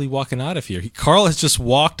 Carl's really walking out of here. Carl has just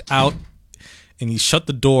walked out and he shut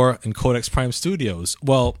the door in Codex Prime Studios.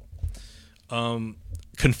 Well,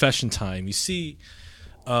 confession time. You see,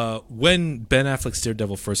 when Ben Affleck's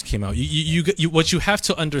Daredevil first came out, you what you have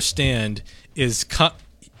to understand is,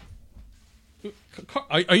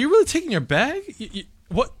 are you really taking your bag?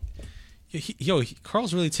 What?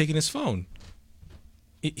 Carl's really taking his phone.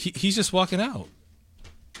 He's just walking out.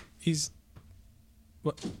 He's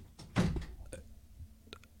what?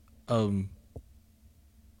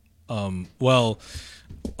 Well,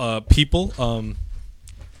 people.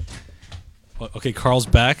 Okay, Carl's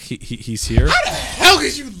back. He's here. How the hell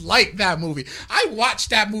did you like that movie? I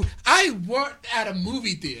watched that movie. I worked at a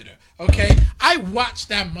movie theater. Okay, I watched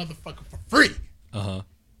that motherfucker for free. And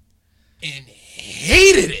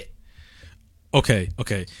hated it. Okay.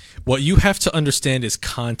 What you have to understand is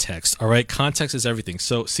context. All right, context is everything.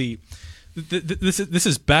 So, see, this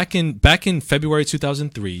is back in February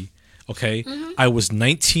 2003. Okay, I was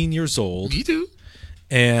 19 years old. Me too.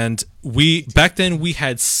 And back then we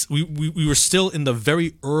were still in the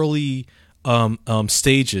very early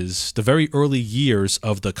stages, the very early years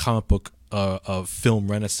of the comic book of film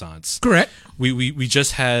renaissance. Correct. We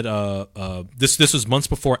just had this was months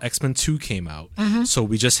before X-Men 2 came out. So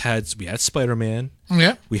we had Spider-Man.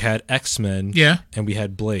 Yeah. We had X-Men. Yeah. And we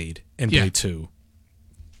had Blade and Blade 2.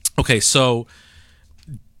 Okay, so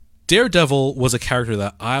Daredevil was a character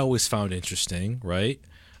that I always found interesting, right?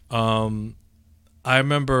 I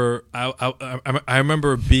remember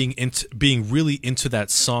being really into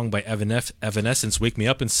that song by Evanescence, "Wake Me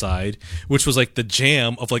Up Inside," which was like the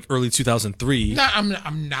jam of like early 2003. No,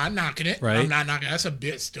 I'm not knocking it. Right? I'm not knocking it.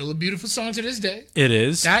 That's still a beautiful song to this day. It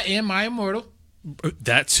is. That and My Immortal.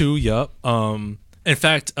 That too, yup. In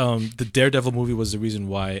fact, the Daredevil movie was the reason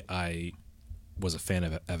why I was a fan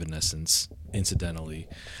of Evanescence, incidentally.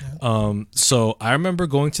 So I remember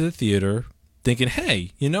going to the theater thinking,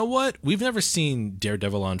 hey, you know what? We've never seen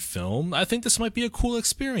Daredevil on film. I think this might be a cool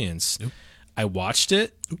experience. Nope. I watched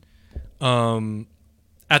it.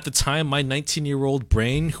 At the time, my 19-year-old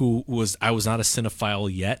brain, I was not a cinephile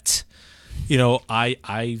yet, you know,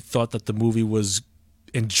 I thought that the movie was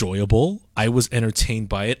enjoyable. I was entertained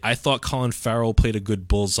by it. I thought Colin Farrell played a good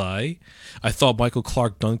Bullseye. I thought Michael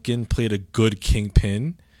Clark Duncan played a good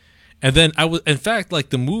Kingpin. And then in fact, like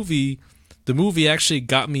the movie actually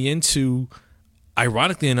got me into,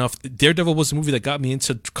 ironically enough, Daredevil was a movie that got me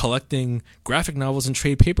into collecting graphic novels and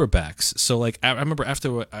trade paperbacks. So like I remember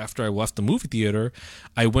after I left the movie theater,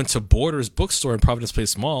 I went to Borders bookstore in Providence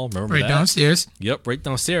Place Mall. Remember Right that? downstairs. Yep, right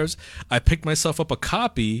downstairs. I picked myself up a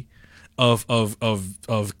copy of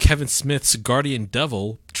Kevin Smith's Guardian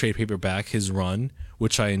Devil trade paperback, his run,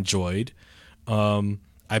 which I enjoyed.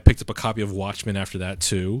 I picked up a copy of Watchmen after that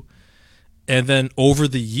too. And then over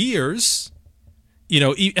the years, you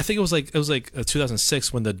know, I think it was like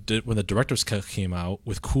 2006 when the director's cut came out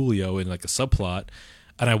with Coolio in like a subplot,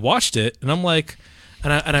 and I watched it, and I'm like,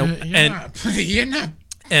 You're not.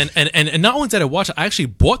 And not only did I watch it, I actually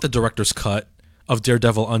bought the director's cut of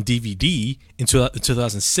Daredevil on DVD in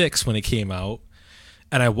 2006 when it came out,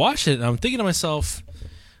 and I watched it, and I'm thinking to myself,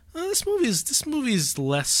 this movie's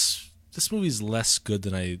less good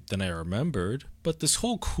than I remembered, but this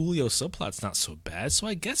whole Coolio subplot's not so bad, so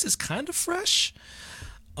I guess it's kind of fresh.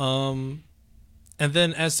 And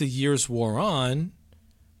then as the years wore on,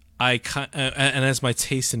 and as my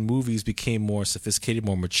taste in movies became more sophisticated,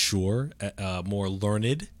 more mature, more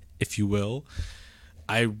learned, if you will,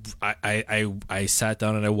 I sat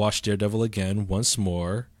down and I watched Daredevil again once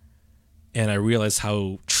more, and I realized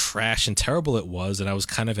how trash and terrible it was, and I was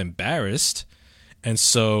kind of embarrassed. And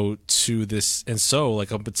so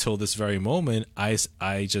like up until this very moment, I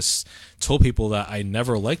just told people that I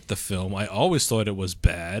never liked the film. I always thought it was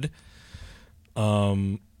bad.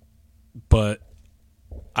 But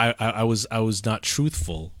I was not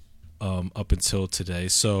truthful up until today.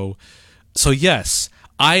 So yes,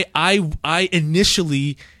 I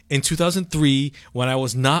initially in 2003, when I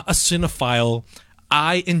was not a cinephile,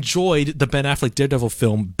 I enjoyed the Ben Affleck Daredevil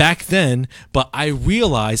film back then, but I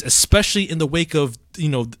realized, especially in the wake of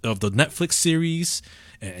of the Netflix series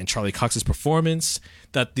and Charlie Cox's performance,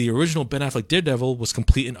 that the original Ben Affleck Daredevil was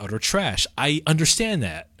complete and utter trash. I understand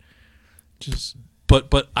that.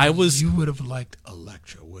 But I was. You would have liked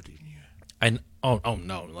Elektra, wouldn't you? Oh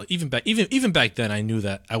no! Like even back then, I knew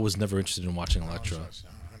that I was never interested in watching Elektra.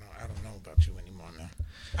 I don't know about you anymore now.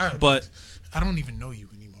 But I don't even know you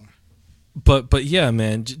anymore. But yeah,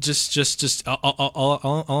 man. Just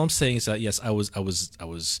all I'm saying is that yes, I was.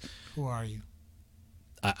 Who are you?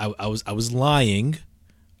 I was lying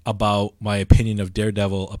about my opinion of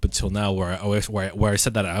Daredevil up until now, where I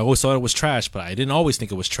said that I always thought it was trash, but I didn't always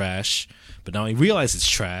think it was trash. But now I realize it's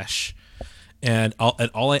trash, and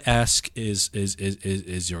all I ask is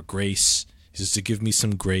your grace, is to give me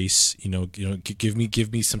some grace. Give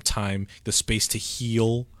me some time, the space to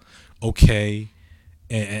heal. Okay.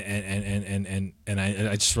 And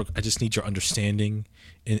I just need your understanding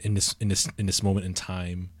in this moment in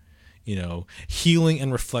time. Healing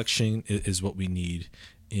and reflection is what we need.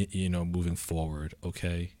 Moving forward.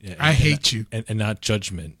 Okay. I hate you, and not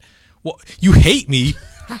judgment. Well, you hate me.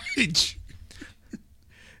 I hate you.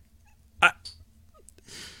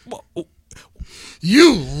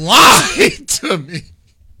 You lied to me.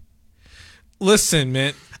 Listen,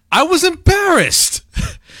 man. I was embarrassed.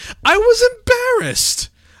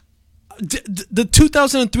 The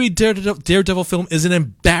 2003 Daredevil film is an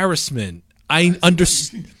embarrassment. I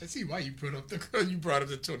understand. I see why you brought up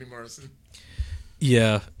the Toni Morrison.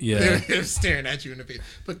 Yeah. They're staring at you in the face.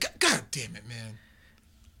 But God damn it, man!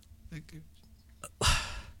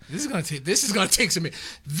 This is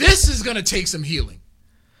gonna take some healing.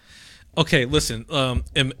 Okay, listen.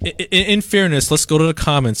 In fairness, let's go to the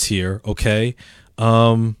comments here. Okay.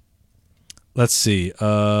 Let's see.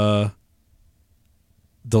 Don't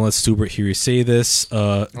let Stubert hear you say this.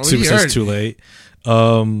 Stubert says too late.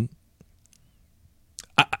 I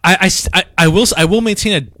will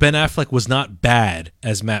maintain that Ben Affleck was not bad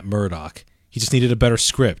as Matt Murdock. He just needed a better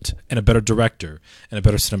script and a better director and a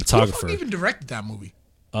better cinematographer. Who even directed that movie?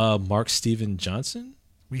 Mark Steven Johnson.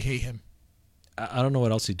 We hate him. I don't know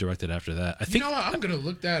what else he directed after that. I think. You know what? I'm gonna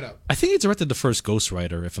look that up. I think he directed the first Ghost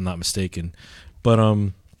Rider, if I'm not mistaken. But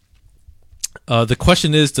the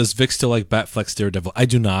question is, does Vic still like Batfleck's Daredevil? I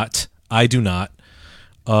do not.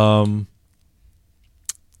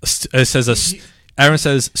 It says Aaron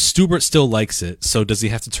says Stubert still likes it, so does he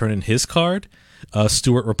have to turn in his card?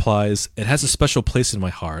 Stewart replies, "It has a special place in my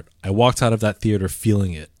heart. I walked out of that theater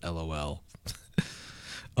feeling it. LOL."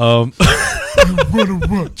 I want to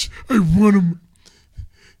watch. I want to.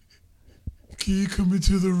 Can you come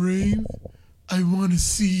into the rain? I want to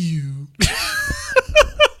see you.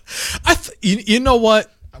 You know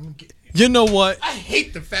what? You know what? I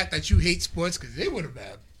hate the fact that you hate sports because they would have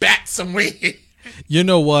had bat somewhere. You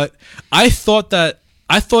know what? I thought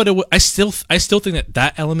it would. I still think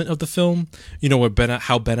that element of the film, where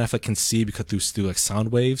how Ben Affleck can see because through like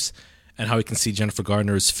sound waves, and how he can see Jennifer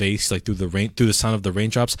Garner's face like through the sound of the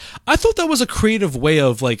raindrops. I thought that was a creative way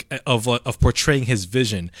of portraying his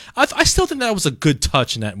vision. I still think that was a good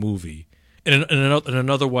touch in that movie, in an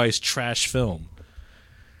otherwise trash film.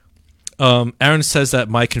 Aaron says that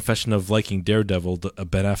my confession of liking Daredevil, a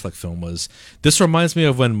Ben Affleck film, was, "This reminds me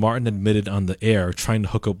of when Martin admitted on the air trying to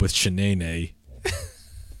hook up with Shanae."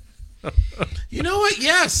 You know what?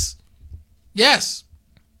 Yes.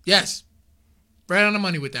 Right on the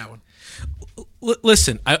money with that one.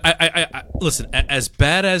 Listen, I listen. As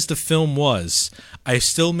bad as the film was, I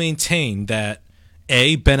still maintain that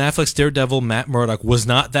Ben Affleck's Daredevil, Matt Murdock, was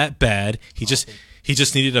not that bad. He just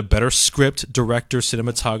needed a better script, director,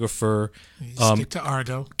 cinematographer, Stick to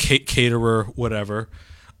Argo, caterer, whatever.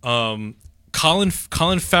 Colin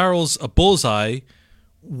Farrell's Bullseye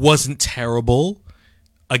wasn't terrible.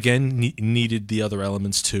 Again, needed the other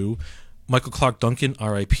elements too. Michael Clark Duncan,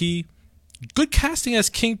 R.I.P. Good casting as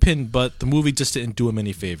Kingpin, but the movie just didn't do him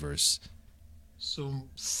any favors. So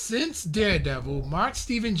since Daredevil, Mark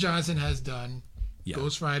Steven Johnson has done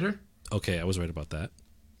Ghost Rider. Okay, I was right about that.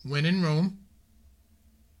 When in Rome.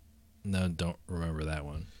 No, don't remember that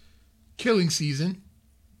one. Killing Season.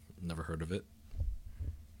 Never heard of it.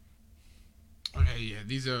 Okay, yeah,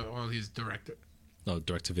 these are all his director. Oh,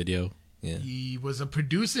 direct to video. Yeah. He was a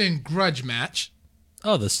producer in Grudge Match.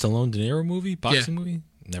 Oh, the Stallone De Niro movie, boxing movie.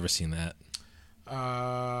 Never seen that.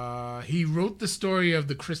 He wrote the story of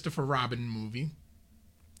the Christopher Robin movie.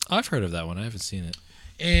 I've heard of that one. I haven't seen it.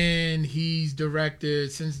 And he's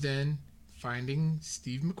directed since then Finding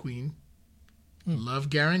Steve McQueen,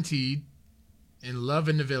 Love Guaranteed, and Love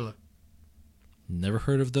in the Villa. Never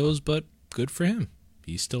heard of those, but good for him.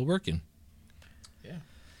 He's still working. Yeah.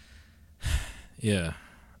 Yeah.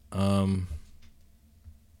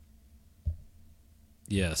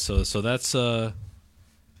 Yeah, so that's That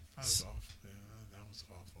was awful. Yeah, that was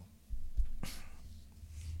awful.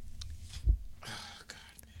 Oh,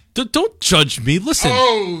 God. Don't judge me. Listen.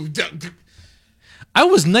 Oh, I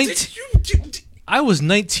was 19. I was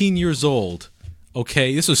 19 years old.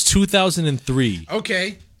 Okay, this was 2003.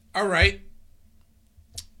 Okay, all right.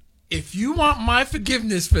 If you want my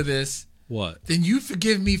forgiveness for this, What? then you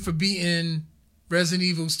forgive me for beating Resident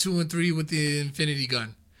Evils 2 and 3 with the Infinity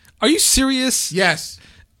Gun. Are you serious? Yes.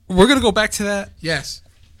 We're gonna go back to that. Yes.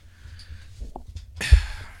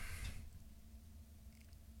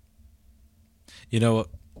 You know what?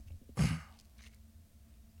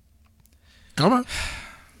 Come on.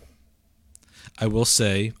 I will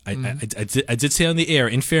say, I did say on the air,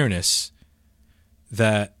 in fairness,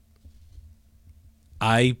 that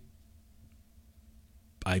I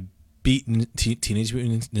beat Teenage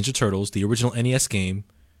Mutant Ninja Turtles, the original NES game,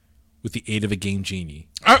 with the aid of a Game Genie.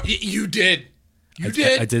 You did. You did.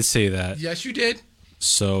 did. I did say that. Yes, you did.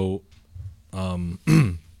 So,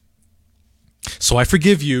 so I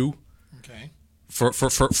forgive you. Okay. For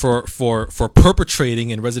perpetrating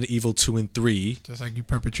in Resident Evil 2 and 3. Just like you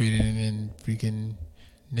perpetrated in freaking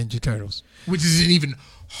Ninja Turtles, which is an even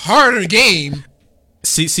harder game.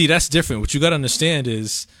 See, that's different. What you got to understand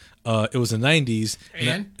is, it was the 90s,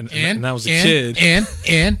 and I was a kid, and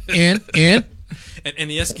and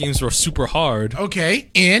NES games were super hard.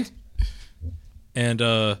 Okay, and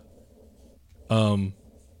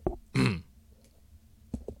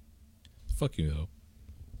fuck you though,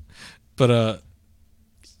 but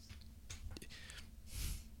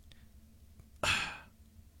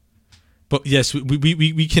But yes,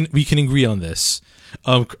 we can agree on this.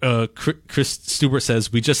 Chris Stubert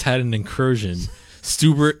says we just had an incursion.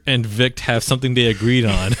 Stubert and Vic have something they agreed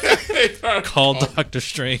on. Called Doctor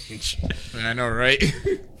Strange. I know, right?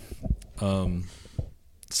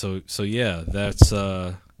 So yeah, that's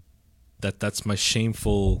my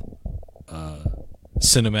shameful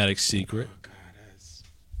cinematic secret.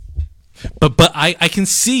 But I can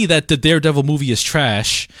see that the Daredevil movie is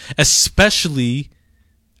trash, especially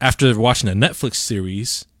after watching a Netflix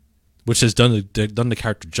series, which has done the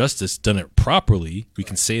character justice, done it properly. We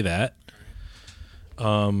can say that.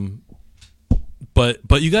 But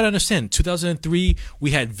you got to understand, 2003, we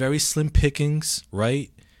had very slim pickings, right?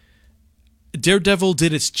 Daredevil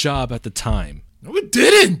did its job at the time. No, it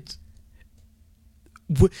didn't.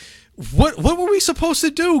 What were we supposed to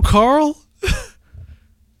do, Carl?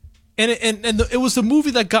 And it was the movie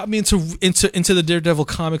that got me into the Daredevil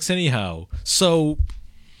comics anyhow. So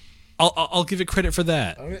I'll give it credit for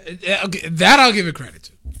that. That I'll give it credit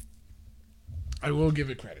to. I will give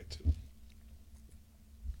it credit to.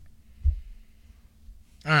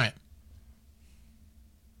 All right.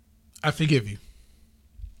 I forgive you.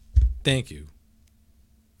 Thank you.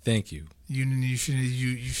 Thank you.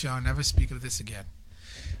 You shall never speak of this again.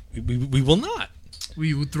 We will not.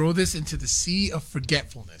 We will throw this into the sea of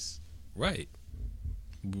forgetfulness. Right.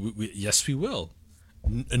 Yes, we will.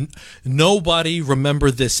 Nobody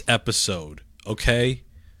remember this episode, okay?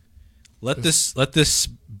 Let this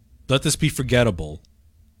be forgettable.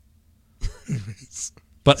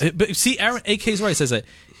 But see, Aaron AK's right. Says that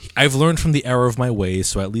I've learned from the error of my ways,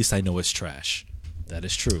 so at least I know it's trash. That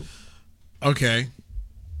is true. Okay.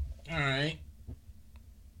 All right.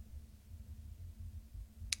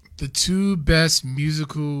 The two best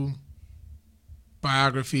musical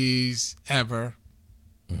biographies ever.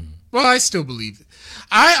 Well, I still believe it.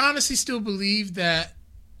 I honestly still believe that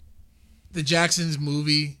the Jacksons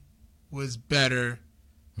movie was better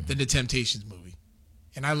than the Temptations movie.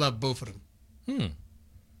 And I love both of them.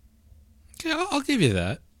 Okay, I'll give you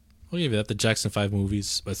that. I'll give you that. The Jackson 5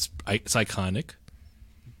 movies, it's iconic.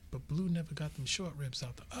 But Blue never got them short ribs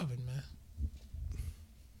out the oven, man.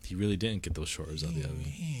 He really didn't get those short ribs out the oven.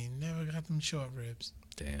 He never got them short ribs.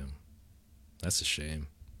 Damn. That's a shame.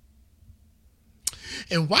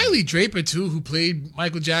 And Wiley Draper, too, who played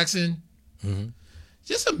Michael Jackson.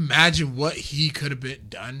 Just imagine what he could have been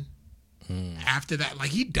done after that.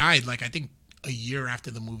 Like, he died, I think, a year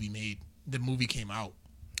after the movie came out.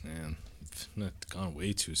 Man, gone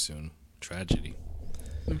way too soon. Tragedy.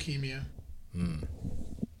 Leukemia. Damn.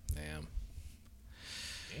 Damn,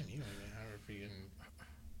 you don't even have a freaking...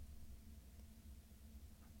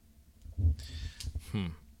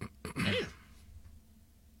 Damn.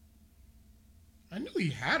 I knew he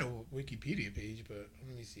had a Wikipedia page, but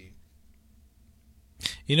let me see.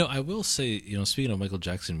 I will say, speaking of Michael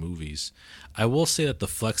Jackson movies, I will say that the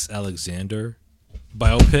Flex Alexander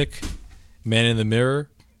biopic, Man in the Mirror,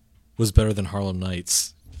 was better than Harlem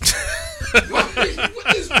Nights. What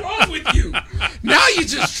is wrong with you? Now you're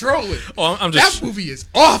just trolling. Oh, I'm just... That movie is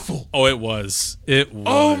awful. Oh, it was. It was.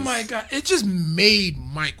 Oh, my God. It just made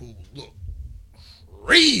Michael look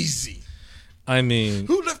crazy. I mean...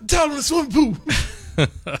 Who left the towel in the swimming pool? You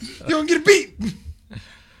don't get a beat.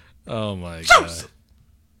 Oh, my God.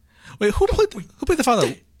 Wait, who played the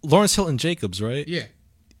father? Lawrence Hilton Jacobs, right? Yeah.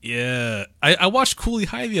 Yeah. I watched Cooley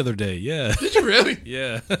High the other day. Yeah. Did you really?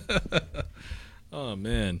 Yeah. Oh,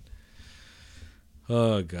 man.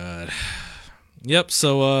 Oh, God. Yep.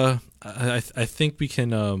 So I think we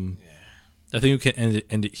can I think we can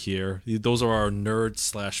end it here. Those are our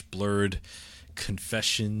nerd/blurred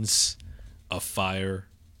confessions of fire.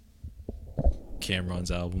 Cameron's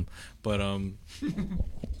album, but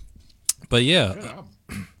yeah,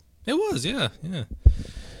 it was, yeah.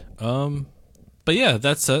 But yeah,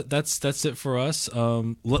 that's it for us.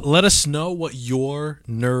 Let us know what your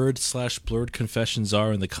nerd/blurred confessions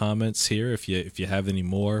are in the comments here if you have any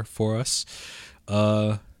more for us.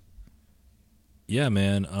 Yeah,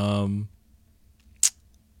 man. A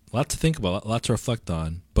lot to think about, a lot to reflect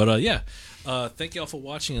on. But yeah, thank you all for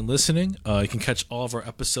watching and listening. You can catch all of our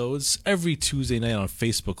episodes every Tuesday night on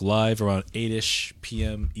Facebook Live around 8-ish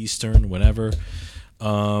p.m. Eastern, whenever.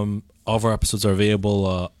 All of our episodes are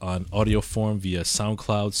available on audio form via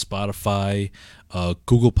SoundCloud, Spotify,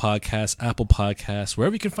 Google Podcasts, Apple Podcasts,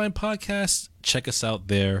 wherever you can find podcasts. Check us out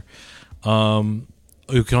there. You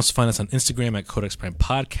can also find us on Instagram at Codex Prime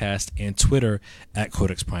Podcast and Twitter at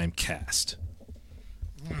Codex Prime Cast.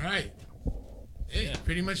 All right. Hey, yeah.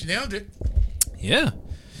 Pretty much nailed it. Yeah.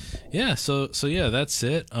 So yeah, that's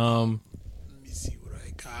it. Let me see what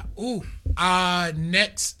I got. Ooh,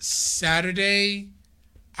 next Saturday,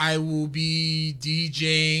 I will be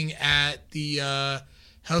DJing at the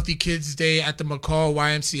Healthy Kids Day at the McCall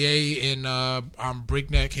YMCA in on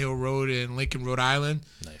Breakneck Hill Road in Lincoln, Rhode Island.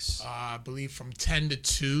 Nice. I believe from 10 to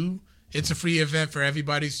 2. It's a free event for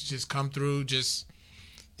everybody, so just come through.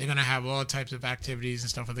 They're going to have all types of activities and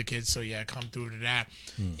stuff for the kids, so yeah, come through to that.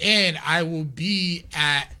 And I will be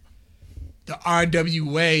at the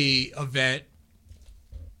RWA event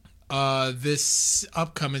this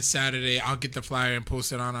upcoming Saturday. I'll get the flyer and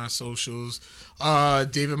post it on our socials.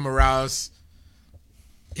 David Morales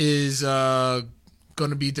is going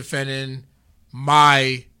to be defending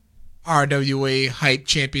my RWA Hype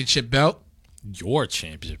Championship belt. Your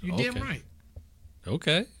championship. You're damn right.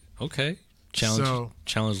 Okay.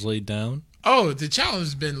 Challenge laid down. Oh, the challenge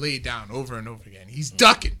has been laid down over and over again. He's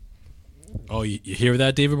ducking. Oh, you hear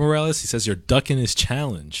that, David Morales? He says you're ducking his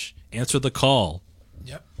challenge. Answer the call.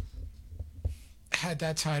 Yep. Had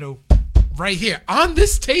that title right here on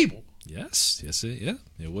this table. Yes,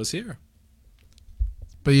 it was here.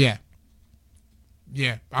 But yeah,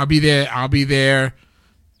 I'll be there. I'll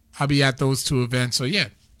be at those two events. So yeah,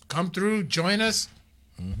 come through, join us.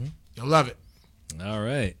 You'll love it. All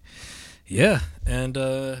right. Yeah, and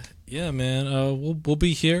yeah, man. We'll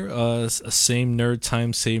be here. Same nerd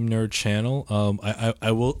time, same nerd channel.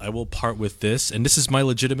 I will part with this, and this is my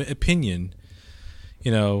legitimate opinion.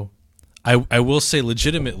 You know, I will say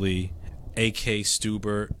legitimately, A.K.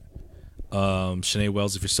 Stubert, Shanae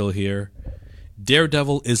Wells, if you're still here,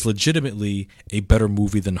 Daredevil is legitimately a better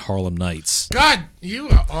movie than Harlem Nights. God, you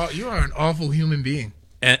are an awful human being.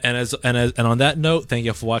 And on that note, thank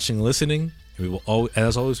you for watching and listening. We will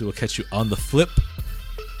as always, we will catch you on the flip.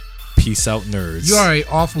 Peace out, nerds. You are an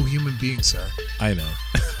awful human being, sir. I know.